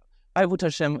 Why would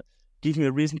Hashem give me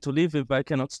a reason to live if I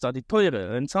cannot study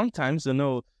Torah? And sometimes, you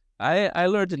know, I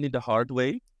learned it the hard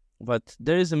way, but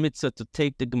there is a mitzvah to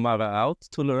take the Gemara out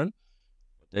to learn.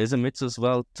 There is a mitzvah as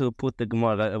well to put the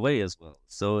Gemara away as well.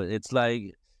 So it's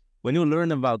like, when you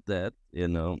learn about that, you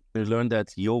know, you learn that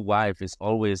your wife is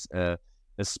always a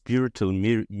spiritual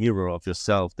mirror of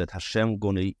yourself, that Hashem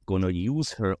gonna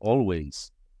use her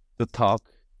always to talk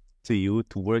to you,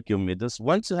 to work your midas.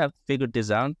 Once you have figured this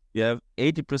out, you have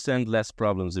 80% less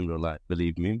problems in your life,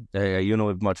 believe me. You know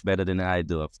it much better than I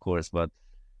do, of course, but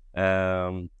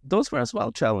those were as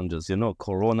well challenges, you know,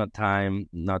 Corona time,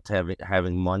 not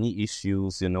having money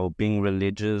issues, you know, being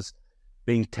religious,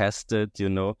 being tested, you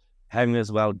know, having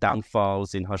as well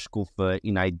downfalls in hashkufa,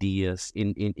 in ideas,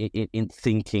 in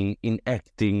thinking, in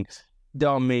acting. There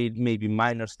are maybe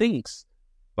minor things,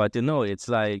 but you know, it's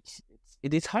like,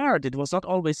 it is hard. It was not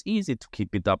always easy to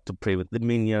keep it up, to pray with the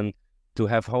minyan, to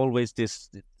have always this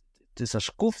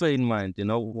hashkufa in mind. You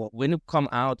know, when you come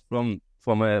out from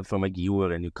from a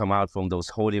giur, and you come out from those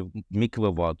holy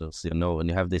mikveh waters, you know, and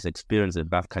you have this experience at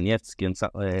Bav Kanievsky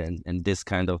and this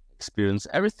kind of experience.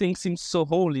 Everything seems so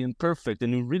holy and perfect,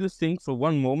 and you really think for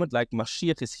one moment like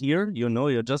Mashiach is here, you know,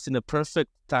 you're just in a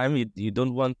perfect time. You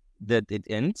don't want that it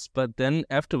ends, but then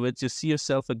afterwards you see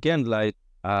yourself again like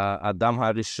Adam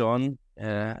HaRishon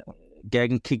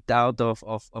getting kicked out of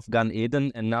Gan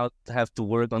Eden, and now have to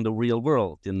work on the real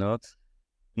world, you know.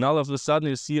 And all of a sudden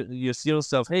you see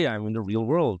yourself, hey, I'm in the real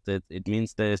world. It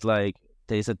means there's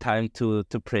a time to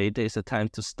pray, there's a time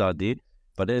to study,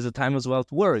 but there's a time as well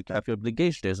to work, have your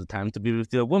obligation. There's a time to be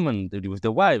with your woman, to be with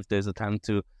your wife. There's a time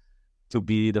to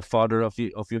be the father of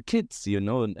your kids, you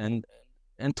know. And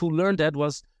to learn that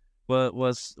was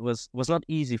not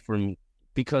easy for me,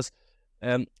 because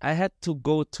I had to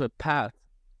go to a path.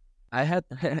 I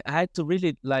had to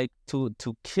really like to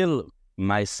kill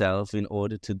myself in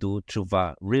order to do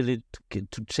tshuva, really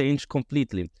to change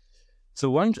completely. So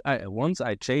once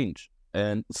I change,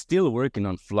 and still working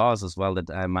on flaws as well that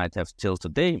I might have till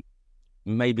today,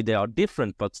 maybe they are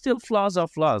different, but still flaws are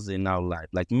flaws in our life,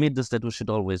 like midas that we should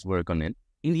always work on it.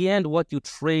 In the end, what you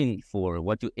train for,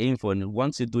 what you aim for, and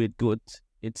once you do it good,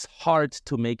 it's hard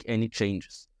to make any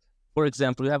changes. For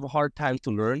example, you have a hard time to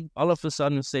learn. All of a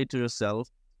sudden you say to yourself,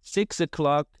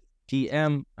 6:00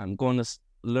 p.m. I'm going to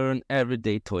learn every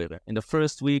day Torah. In the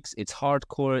first weeks, it's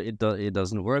hardcore. It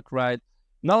doesn't work right.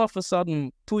 And all of a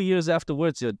sudden, 2 years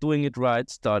afterwards, you're doing it right,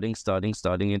 starting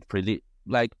it pretty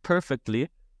like perfectly,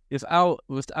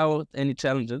 without any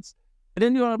challenges. And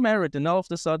then you are married, and all of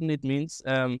a sudden it means,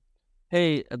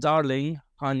 hey, darling,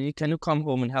 honey, can you come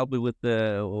home and help me with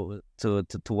to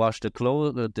wash the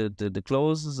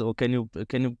clothes, or can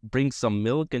you bring some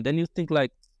milk? And then you think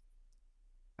like,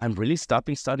 I'm really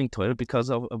studying Torah because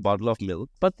of a bottle of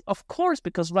milk. But of course,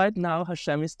 because right now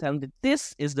Hashem is telling me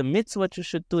this is the mitzvah you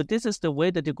should do. This is the way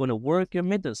that you're going to work your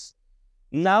mitzvahs.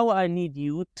 Now I need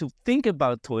you to think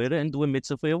about Torah and do a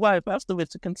mitzvah for your wife.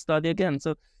 Afterwards, you can study again.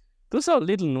 So those are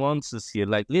little nuances here,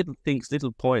 like little things,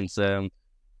 little points,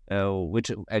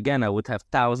 which again, I would have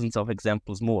thousands of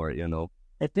examples more, you know.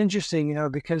 It's interesting, you know,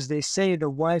 because they say the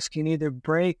wife can either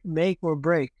make or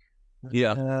break.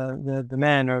 Yeah, the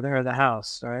man or the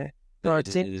house, right? So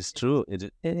it is true.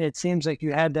 It seems like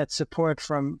you had that support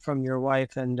from your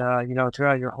wife, and you know,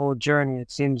 throughout your whole journey, it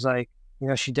seems like, you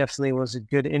know, she definitely was a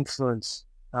good influence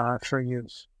for you.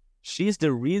 She's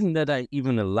the reason that I'm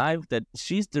even alive. That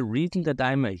she's the reason that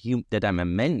I'm that I'm a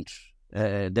mensch,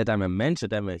 that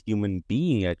I'm a human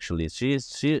being. Actually,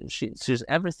 she's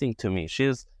everything to me.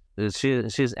 She's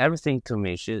everything to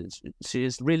me.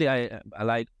 She's really I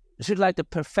like. She's like the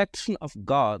perfection of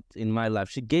God in my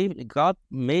life. God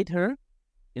made her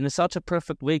in such a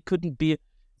perfect way, couldn't be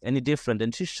any different.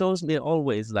 And she shows me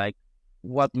always like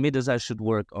what midas I should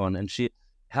work on. And she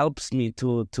helps me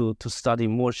to study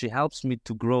more. She helps me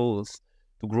to grow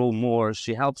more.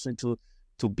 She helps me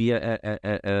to be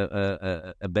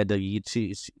a better yid.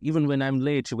 She even when I'm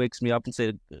late, she wakes me up and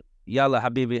says, "Yalla,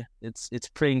 habibi, it's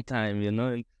praying time," you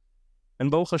know. And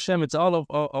Baruch Hashem, it's all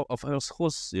of her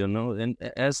schus, you know. And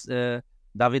as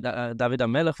David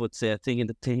HaMelech would say, I think in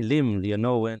the Tehillim, you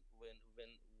know, when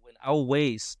our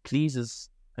ways pleases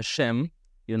Hashem,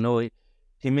 you know,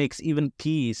 He makes even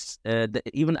peace.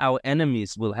 Even our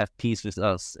enemies will have peace with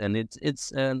us, and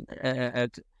it's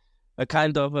a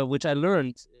kind of which I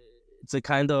learned. It's a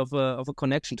kind of a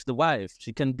connection to the wife.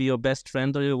 She can be your best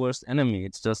friend or your worst enemy.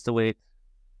 It's just the way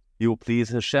you please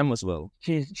Hashem as well.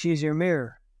 She's your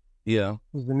mirror. Yeah.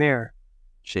 She's the mirror.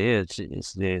 She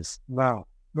is. Wow.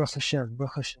 Baruch Hashem.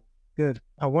 Good.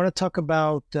 I want to talk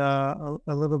about a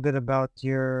little bit about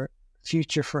your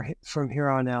future from here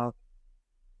on out.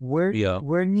 What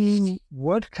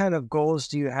kind of goals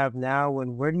do you have now,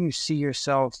 and where do you see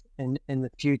yourself in the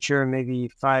future, maybe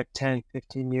 5, 10,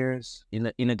 15 years? In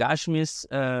a Gashmis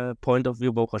point of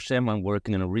view, Baruch Hashem, I'm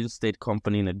working in a real estate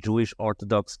company, in a Jewish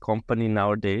Orthodox company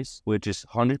nowadays, which is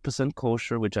 100%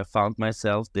 kosher, which I found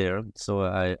myself there. So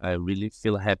I really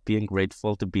feel happy and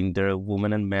grateful to be there.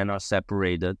 Women and men are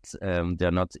separated. They're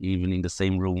not even in the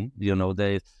same room. You know,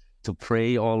 to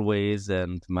pray always,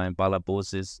 and my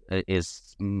balabos is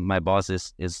my boss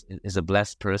is a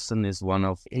blessed person.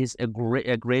 He's a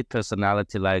great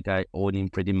personality. Like I own him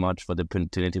pretty much for the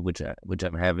opportunity which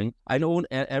I'm having. I own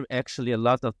actually a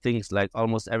lot of things, like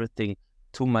almost everything,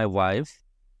 to my wife,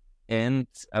 and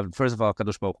first of all,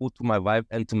 Kadosh Baruch Hu, to my wife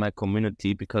and to my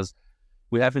community, because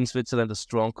we have in Switzerland a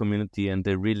strong community, and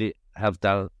they really helped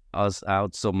us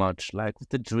out so much, like with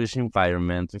the Jewish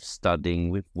environment, with studying,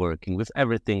 with working, with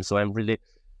everything. So I'm really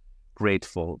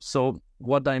grateful. So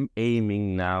what I'm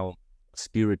aiming now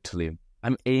spiritually,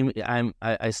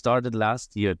 I started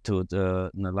last year like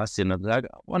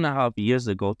 1.5 years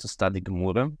ago to study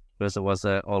Gemara, because I was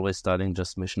always studying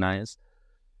just Mishnayos.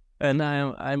 And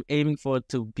I'm aiming for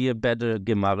to be a better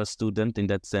Gemara student in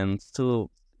that sense, to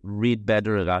read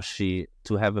better Rashi,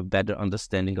 to have a better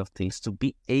understanding of things, to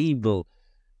be able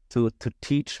to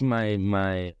teach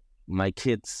my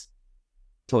kids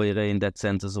Torah in that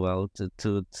sense as well,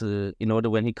 to in order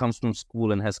when he comes from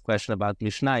school and has question about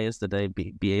Mishnayos, that I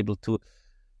be able to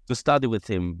study with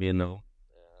him,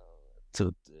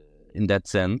 to in that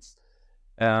sense.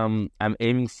 I'm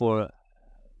aiming for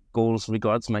goals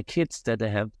regards my kids, that they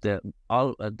have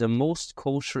the most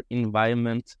kosher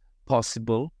environment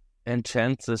possible, and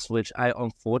chances which I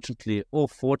unfortunately or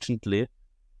fortunately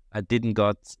I didn't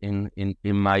got in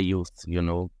my youth,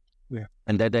 Yeah.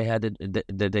 and that they had it,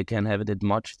 that they can have it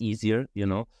much easier,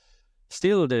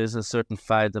 Still, there is a certain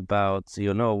fight about,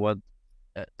 what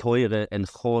Torah and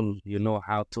Chol,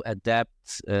 how to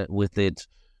adapt with it.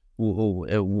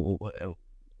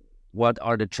 What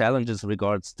are the challenges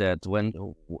regards that?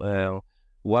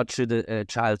 What should a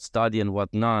child study and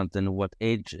what not, and what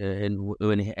age? And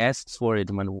when he asks for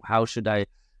it, how should I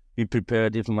be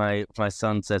prepared if my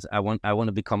son says I want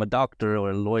to become a doctor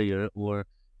or a lawyer, or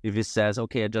if he says,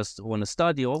 okay, I just want to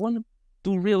study or I want to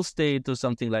do real estate or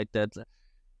something like that.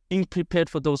 Being prepared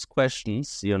for those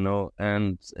questions,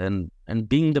 and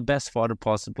being the best father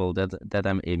possible that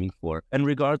I'm aiming for. And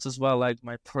regards as well, like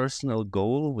my personal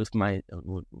goal with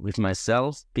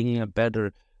myself, being a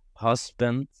better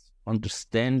husband,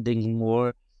 understanding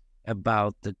more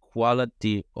about the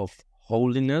quality of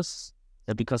holiness,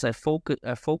 because I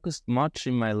focused much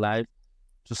in my life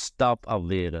to stop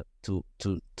Avera, to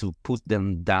put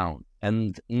them down.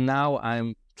 And now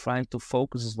I'm trying to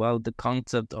focus as well the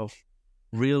concept of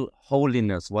real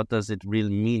holiness. What does it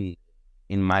really mean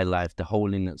in my life, the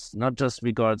holiness? Not just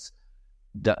regards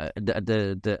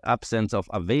the absence of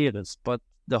Averas, but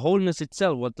the holiness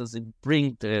itself. What does it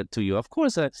bring to you? Of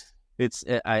course, I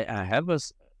have a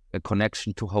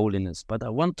connection to holiness, but I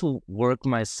want to work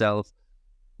myself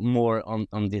more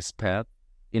on this path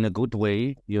in a good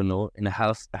way, in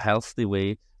a healthy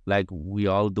way, like we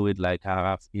all do it, like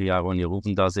Harav Yaron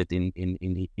Yeruben does it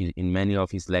in many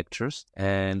of his lectures,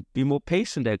 and be more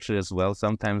patient actually as well.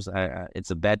 Sometimes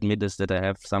it's a bad midas that I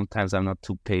have. Sometimes I'm not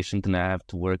too patient and I have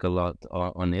to work a lot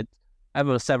on it. I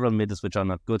have several midas which are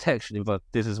not good actually, but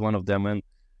this is one of them,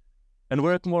 and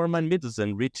work more on my midas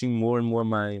and reaching more and more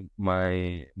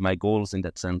my goals in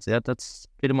that sense. Yeah, that's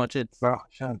pretty much it. Wow,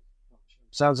 Sean.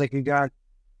 Sounds like you got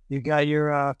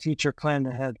your future planned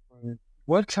ahead for you.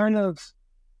 What kind of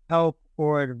help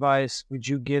or advice would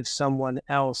you give someone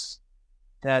else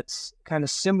that's kind of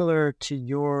similar to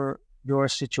your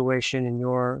situation and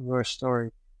your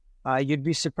story? You'd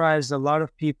be surprised. A lot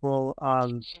of people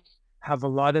have a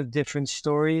lot of different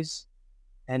stories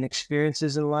and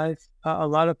experiences in life. A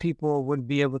lot of people would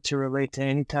be able to relate to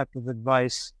any type of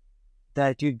advice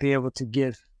that you'd be able to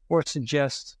give or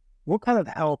suggest. What kind of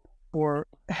help or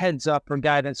heads up or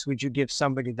guidance would you give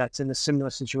somebody that's in a similar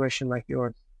situation like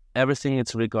yours? Everything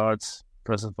it's regards,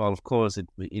 first of all, of course,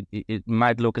 it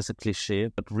might look as a cliche,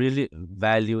 but really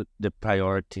value the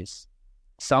priorities.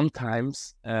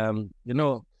 Sometimes, of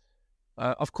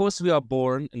course, we are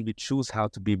born and we choose how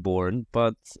to be born,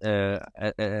 but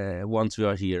once we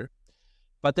are here,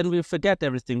 but then we forget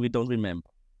everything, we don't remember.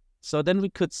 So then we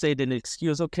could say the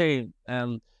excuse, okay,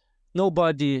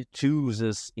 nobody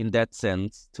chooses in that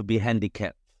sense to be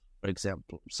handicapped, for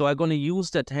example. So I'm going to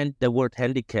use the word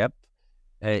handicap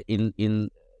in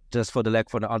just for the lack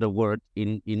for the other word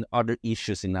in other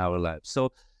issues in our lives.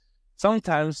 So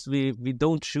sometimes we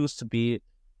don't choose to be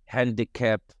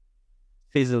handicapped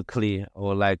physically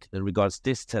or like regards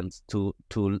distance to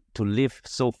live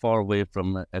so far away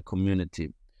from a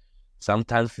community.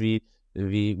 Sometimes we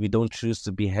don't choose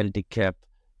to be handicapped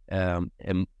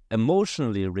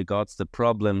emotionally regards the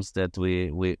problems that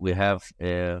we have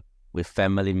with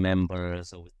family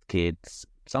members or with kids.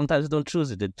 Sometimes we don't choose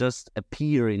it; it just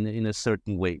appear in a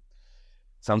certain way.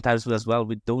 Sometimes as well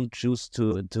we don't choose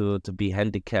to be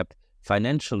handicapped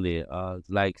financially.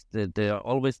 Like there are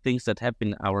always things that happen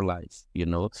in our lives,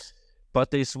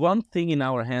 But there's one thing in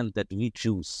our hand that we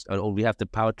choose, or we have the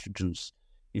power to choose.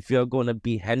 If you are going to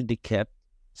be handicapped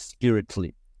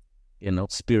spiritually,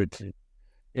 spiritually,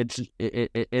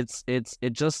 it's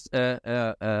just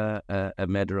a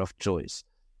matter of choice.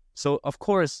 So of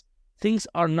course things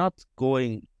are not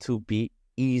going to be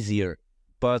easier,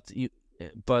 but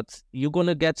you're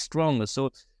gonna get stronger.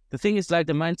 So the thing is, like,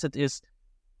 the mindset is,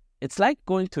 it's like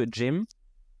going to a gym.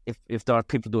 If there are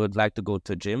people who would like to go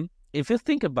to a gym, if you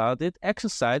think about it,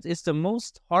 exercise is the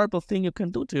most horrible thing you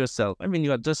can do to yourself. I mean,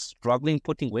 you are just struggling,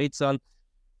 putting weights on,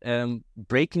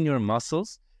 breaking your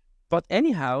muscles. But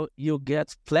anyhow, you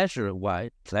get pleasure. Why?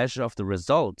 Pleasure of the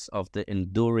results, of the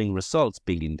enduring results,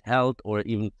 being in health or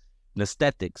even in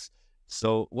aesthetics.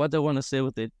 So what I want to say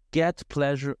with it, get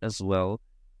pleasure as well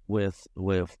with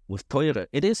Torah.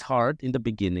 It is hard in the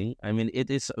beginning. I mean, it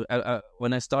is,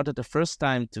 when I started the first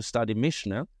time to study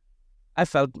Mishnah, I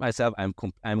felt myself, I'm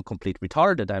a complete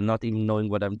retarded. I'm not even knowing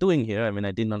what I'm doing here. I mean,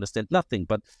 I didn't understand nothing,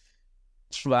 but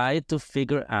try to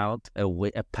figure out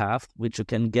a path which you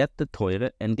can get the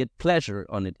Torah and get pleasure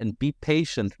on it, and be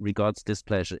patient regards this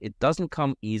pleasure. It doesn't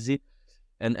come easy,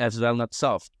 and as well not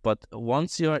soft. But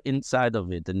once you're inside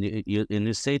of it, and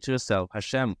you say to yourself,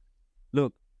 Hashem,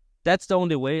 look, that's the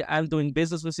only way. I'm doing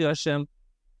business with you, Hashem.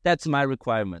 That's my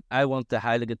requirement. I want the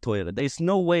Heilige Torah. There's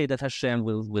no way that Hashem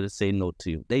will say no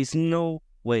to you. There's no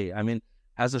way. I mean,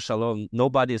 as a shalom,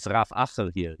 nobody is Raf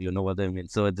Acher here. You know what I mean?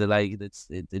 So it's like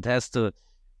it has to.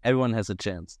 Everyone has a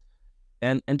chance,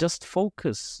 and just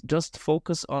focus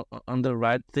on the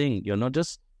right thing. You know,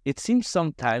 just it seems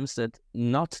sometimes that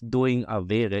not doing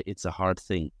avera, it's a hard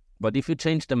thing. But if you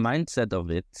change the mindset of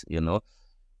it, you know,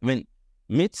 I mean,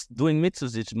 doing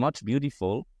mitzvahs is much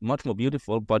more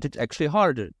beautiful, but it's actually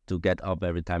harder to get up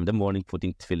every time in the morning,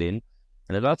 putting tefillin.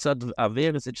 And lots of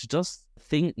averas, it's just a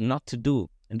thing not to do.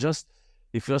 And just,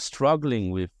 if you're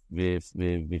struggling with being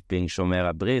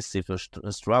shomer abris, if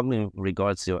you're struggling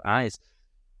regards your eyes,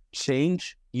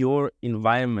 change your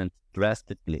environment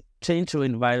drastically. Change your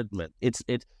environment. It's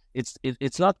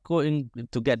not going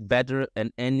to get better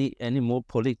and any more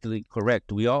politically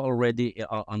correct. We are already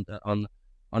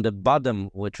on the bottom,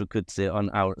 which we could say, on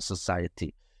our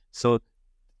society. So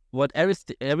what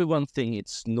everyone thinks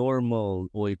it's normal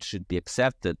or it should be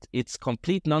accepted, it's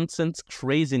complete nonsense,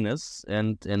 craziness,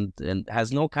 and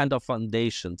has no kind of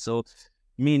foundation. So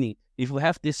meaning, if you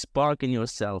have this spark in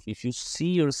yourself, if you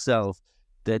see yourself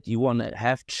that you want to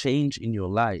have change in your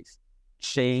life,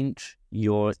 change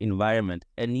your environment.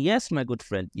 And yes, my good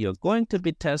friend, you're going to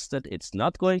be tested. It's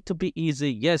not going to be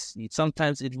easy. Yes,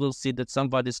 sometimes it will see that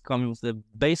somebody's coming with a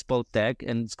baseball tag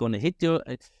and it's going to hit your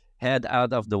head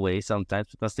out of the way sometimes,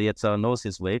 because the Yetzirah knows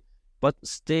his way. But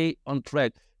stay on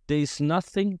track. There is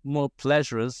nothing more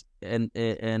pleasurous and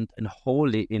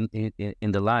holy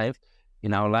in the life,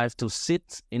 in our life, to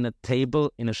sit in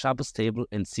a Shabbos table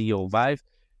and see your wife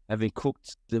having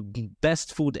cooked the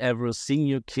best food ever, seeing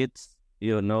your kids,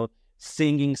 you know,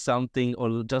 singing something,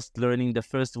 or just learning the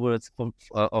first words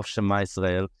of Shema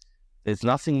Israel. There's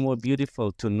nothing more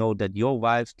beautiful to know that your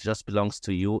wife just belongs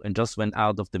to you and just went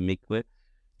out of the mikveh.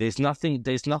 There's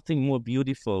nothing more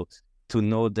beautiful to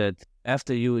know that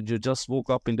after you just woke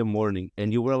up in the morning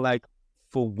and you were like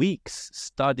for weeks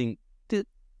studying the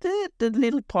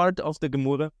little part of the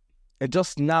Gemara, and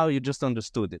just now you just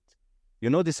understood it. You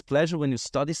know, this pleasure when you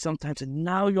study sometimes and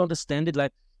now you understand it,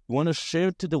 like you want to share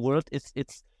it to the world.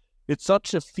 It's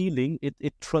such a feeling.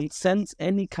 It transcends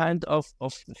any kind of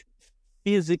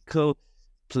physical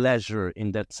pleasure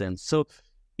in that sense. So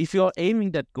if you're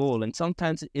aiming that goal, and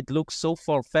sometimes it looks so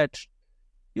far-fetched,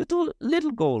 you do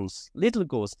little goals,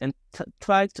 and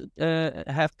try to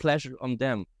have pleasure on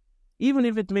them. Even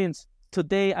if it means,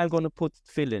 today I'm going to put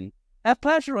tefillin. Have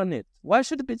pleasure on it. Why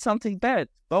should it be something bad?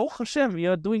 Baruch Hashem,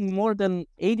 you're doing more than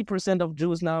 80% of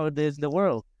Jews nowadays in the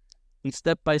world, and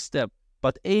step by step.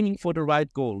 But aiming for the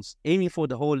right goals, aiming for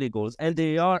the holy goals. And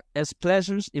they are as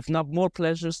pleasures, if not more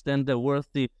pleasures, than the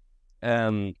worthy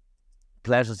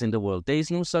pleasures in the world. There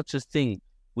is no such a thing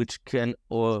which can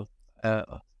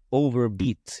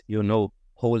overbeat, you know,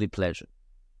 holy pleasure.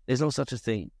 There's no such a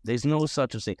thing. There's no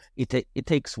such a thing. It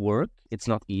takes work. It's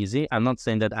not easy. I'm not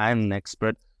saying that I'm an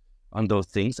expert on those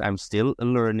things. I'm still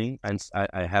learning, and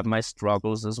I have my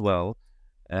struggles as well.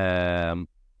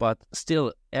 But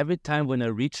still, every time when I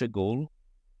reach a goal,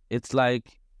 it's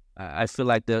like I feel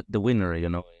like the winner, you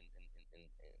know,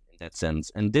 in that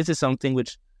sense. And this is something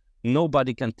which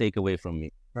nobody can take away from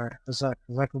me. Right,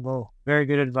 exactly. Very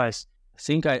good advice. I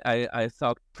think I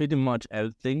thought pretty much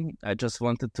everything. I just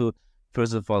wanted to,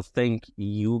 first of all, thank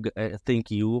you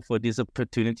for this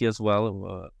opportunity as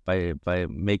well, by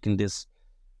making this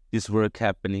work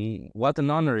happening. What an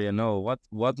honor, you know,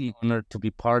 what an honor to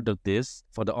be part of this,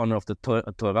 for the honor of the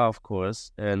Torah, of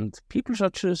course. And people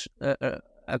should just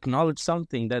acknowledge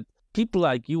something, that people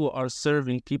like you are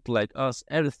serving people like us,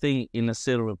 everything in a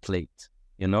silver plate,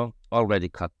 you know, already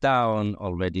cut down,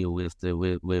 already with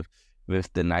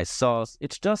the nice sauce.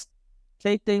 It's just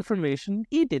take the information,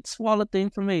 eat it, swallow the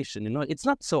information. You know, it's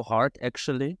not so hard,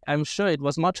 actually. I'm sure it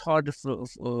was much harder for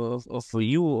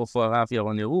you or for Rav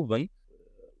Yaron Yeruven,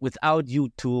 without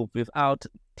YouTube, without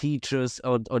teachers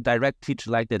or direct teachers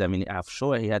like that. I mean, I'm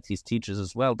sure he had his teachers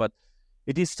as well, but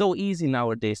it is so easy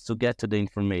nowadays to get to the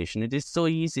information. It is so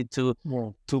easy to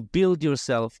build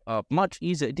yourself up, much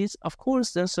easier. It is, of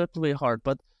course, in a certain way hard,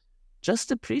 but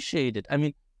just appreciate it. I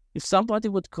mean, if somebody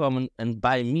would come and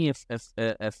buy me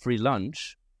a free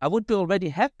lunch, I would be already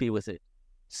happy with it.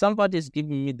 Somebody is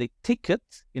giving me the ticket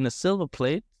in a silver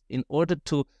plate in order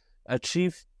to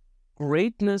achieve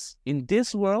greatness in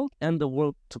this world and the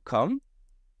world to come.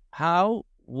 How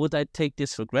would I take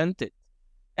this for granted?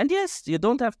 And yes, we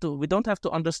don't have to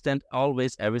understand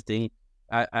always everything.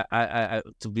 I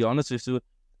to be honest with you,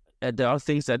 there are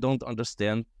things I don't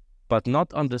understand, but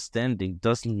not understanding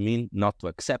doesn't mean not to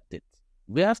accept it.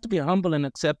 We have to be humble and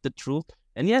accept the truth.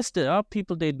 And yes, there are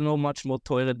people, they know much more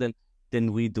Torah than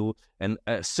we do. And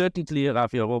certainly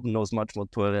Rav Yarob knows much more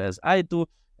Torah as I do.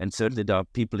 And certainly there are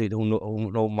people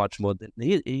who know much more than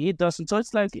he doesn't. So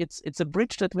it's like, it's a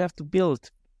bridge that we have to build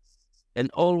and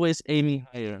always aiming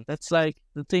higher. That's like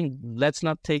the thing. Let's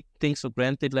not take things for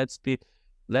granted. Let's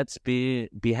be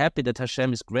happy that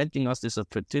Hashem is granting us this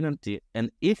opportunity. And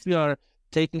if we are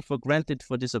taking for granted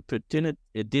for this opportunity,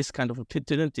 this kind of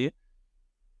opportunity,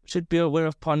 should be aware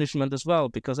of punishment as well,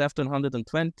 because after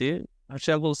 120,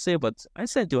 Hashem will say, but I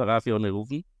sent you a Rav Yonah,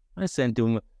 I sent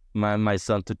you my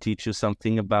son to teach you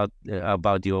something about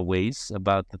your ways,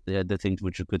 about the things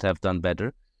which you could have done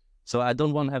better. So I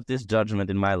don't want to have this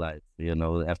judgment in my life,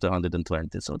 after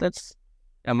 120. So that's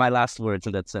my last words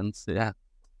in that sense. Yeah.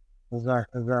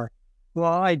 Exactly.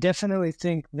 Well, I definitely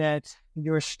think that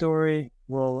your story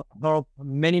will help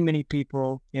many, many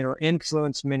people,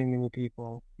 influence many, many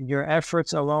people. Your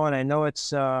efforts alone, I know it's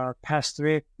past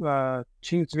 3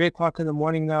 o'clock in the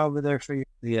morning now over there for you.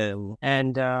 Yeah.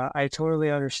 And I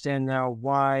totally understand now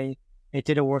why it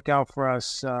didn't work out for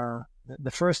us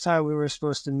the first time we were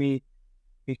supposed to meet,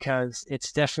 because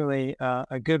it's definitely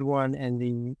a good one. And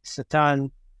the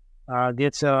Satan, the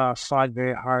Yitzhak, fought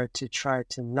very hard to try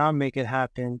to not make it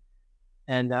happen.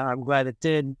 And I'm glad it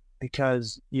did,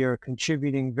 because you're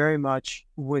contributing very much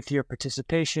with your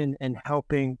participation and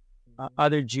helping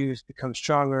other Jews become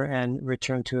stronger and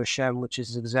return to Hashem, which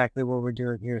is exactly what we're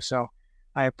doing here. So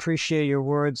I appreciate your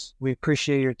words. We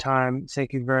appreciate your time.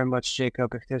 Thank you very much,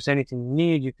 Jacob. If there's anything you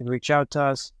need, you can reach out to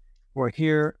us. We're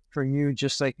here for you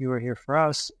just like you were here for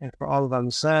us and for all of Am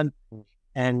Yisrael.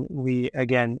 And we,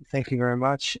 again, thank you very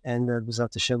much. And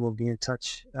B'ezrat Hashem will be in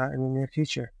touch in the near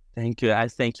future. Thank you. I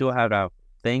thank you, Harav.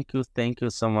 Thank you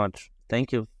so much.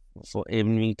 Thank you for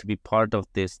having me to be part of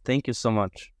this. Thank you so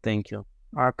much. Thank you.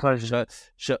 Our pleasure.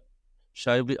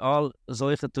 Shall we all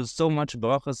do so much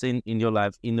brachas in your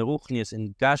life, in Ruchnius,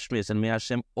 in Gashmias, and may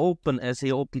Hashem open as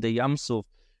He opened the Yam Suf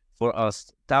for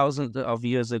us thousands of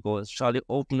years ago. Shall He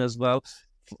open as well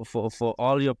for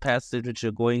all your passages which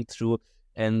you're going through,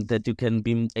 and that you can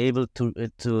be able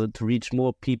to reach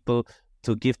more people,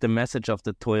 to give the message of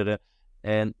the Torah.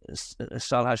 And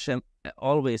shall Hashem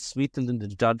always sweeten the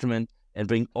judgment and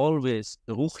bring always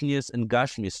Ruchnius and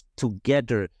Gashmias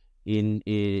together in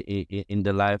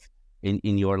the life,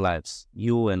 in your lives,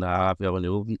 you and Rav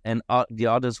Yarob and the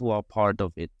others who are part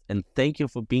of it. And thank you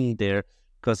for being there,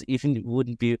 because even it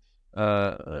wouldn't be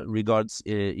regards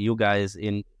you guys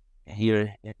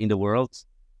here in the world,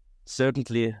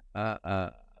 certainly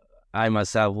I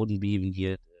myself wouldn't be even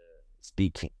here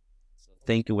speaking.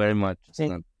 Thank you very much.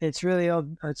 It's really all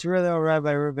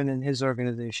Rabbi Reuben and his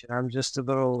organization. I'm just a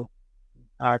little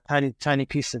tiny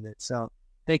piece of it. So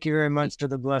thank you very much for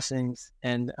the blessings,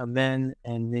 and amen.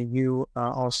 And may you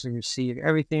also receive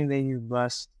everything that you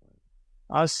blessed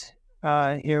us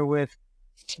here with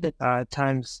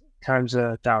times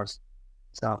 1,000.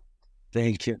 So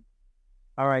thank you.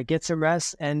 All right, get some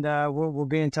rest, and we'll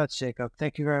be in touch, Jacob.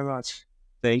 Thank you very much.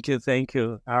 Thank you.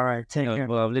 All right, take care. Have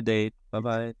a lovely day.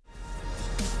 Bye-bye.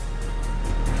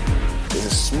 There's a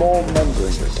small number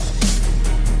in your life.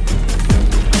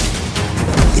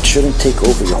 It shouldn't take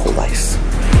over your whole life.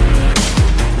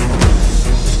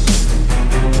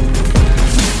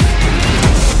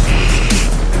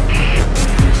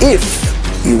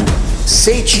 If you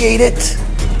satiate it,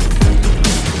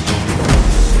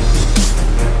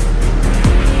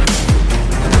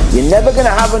 you're never going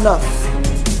to have enough.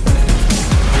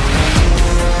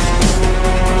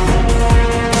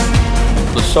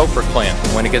 The Sofer clan,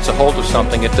 when it gets a hold of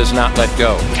something, it does not let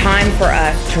go. Time for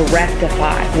us to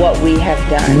rectify what we have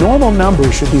done. Normal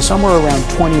numbers should be somewhere around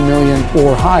 20 million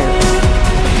or higher.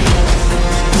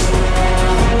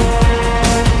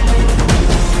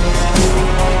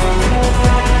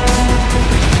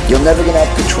 You're never going to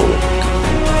have control of it.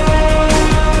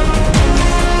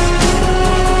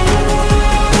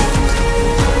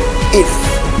 If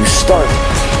You starve it.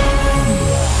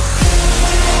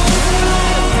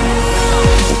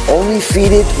 You only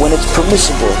feed it when it's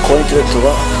permissible, according to the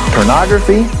Torah.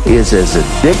 Pornography is as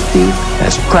addictive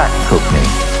as crack cocaine.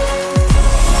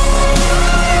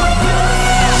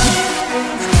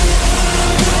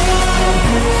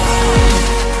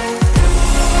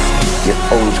 You're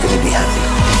always going to be happy,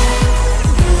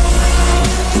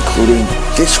 including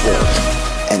this world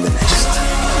and the next.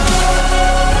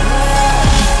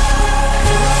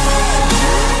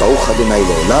 Baruch Adonai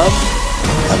Le'olam,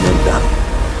 Amen.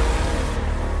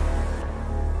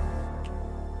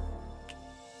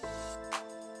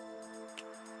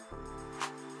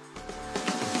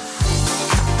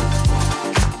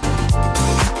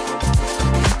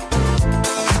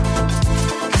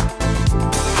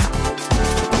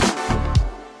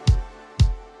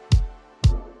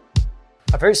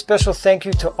 A very special thank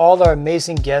you to all our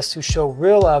amazing guests who show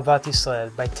real Ahavat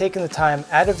Yisrael by taking the time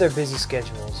out of their busy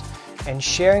schedules and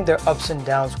sharing their ups and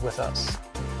downs with us,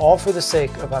 all for the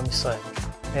sake of Am Yisrael.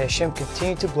 May Hashem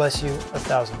continue to bless you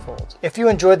 1,000-fold. If you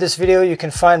enjoyed this video, you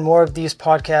can find more of these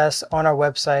podcasts on our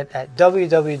website at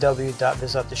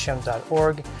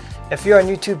www.bizratashem.org. If you're on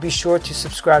YouTube, be sure to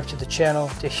subscribe to the channel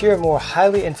to hear more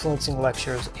highly influencing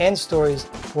lectures and stories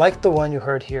like the one you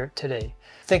heard here today.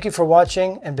 Thank you for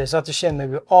watching, and Bezrat Hashem, may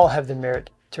we all have the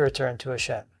merit to return to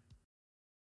Hashem.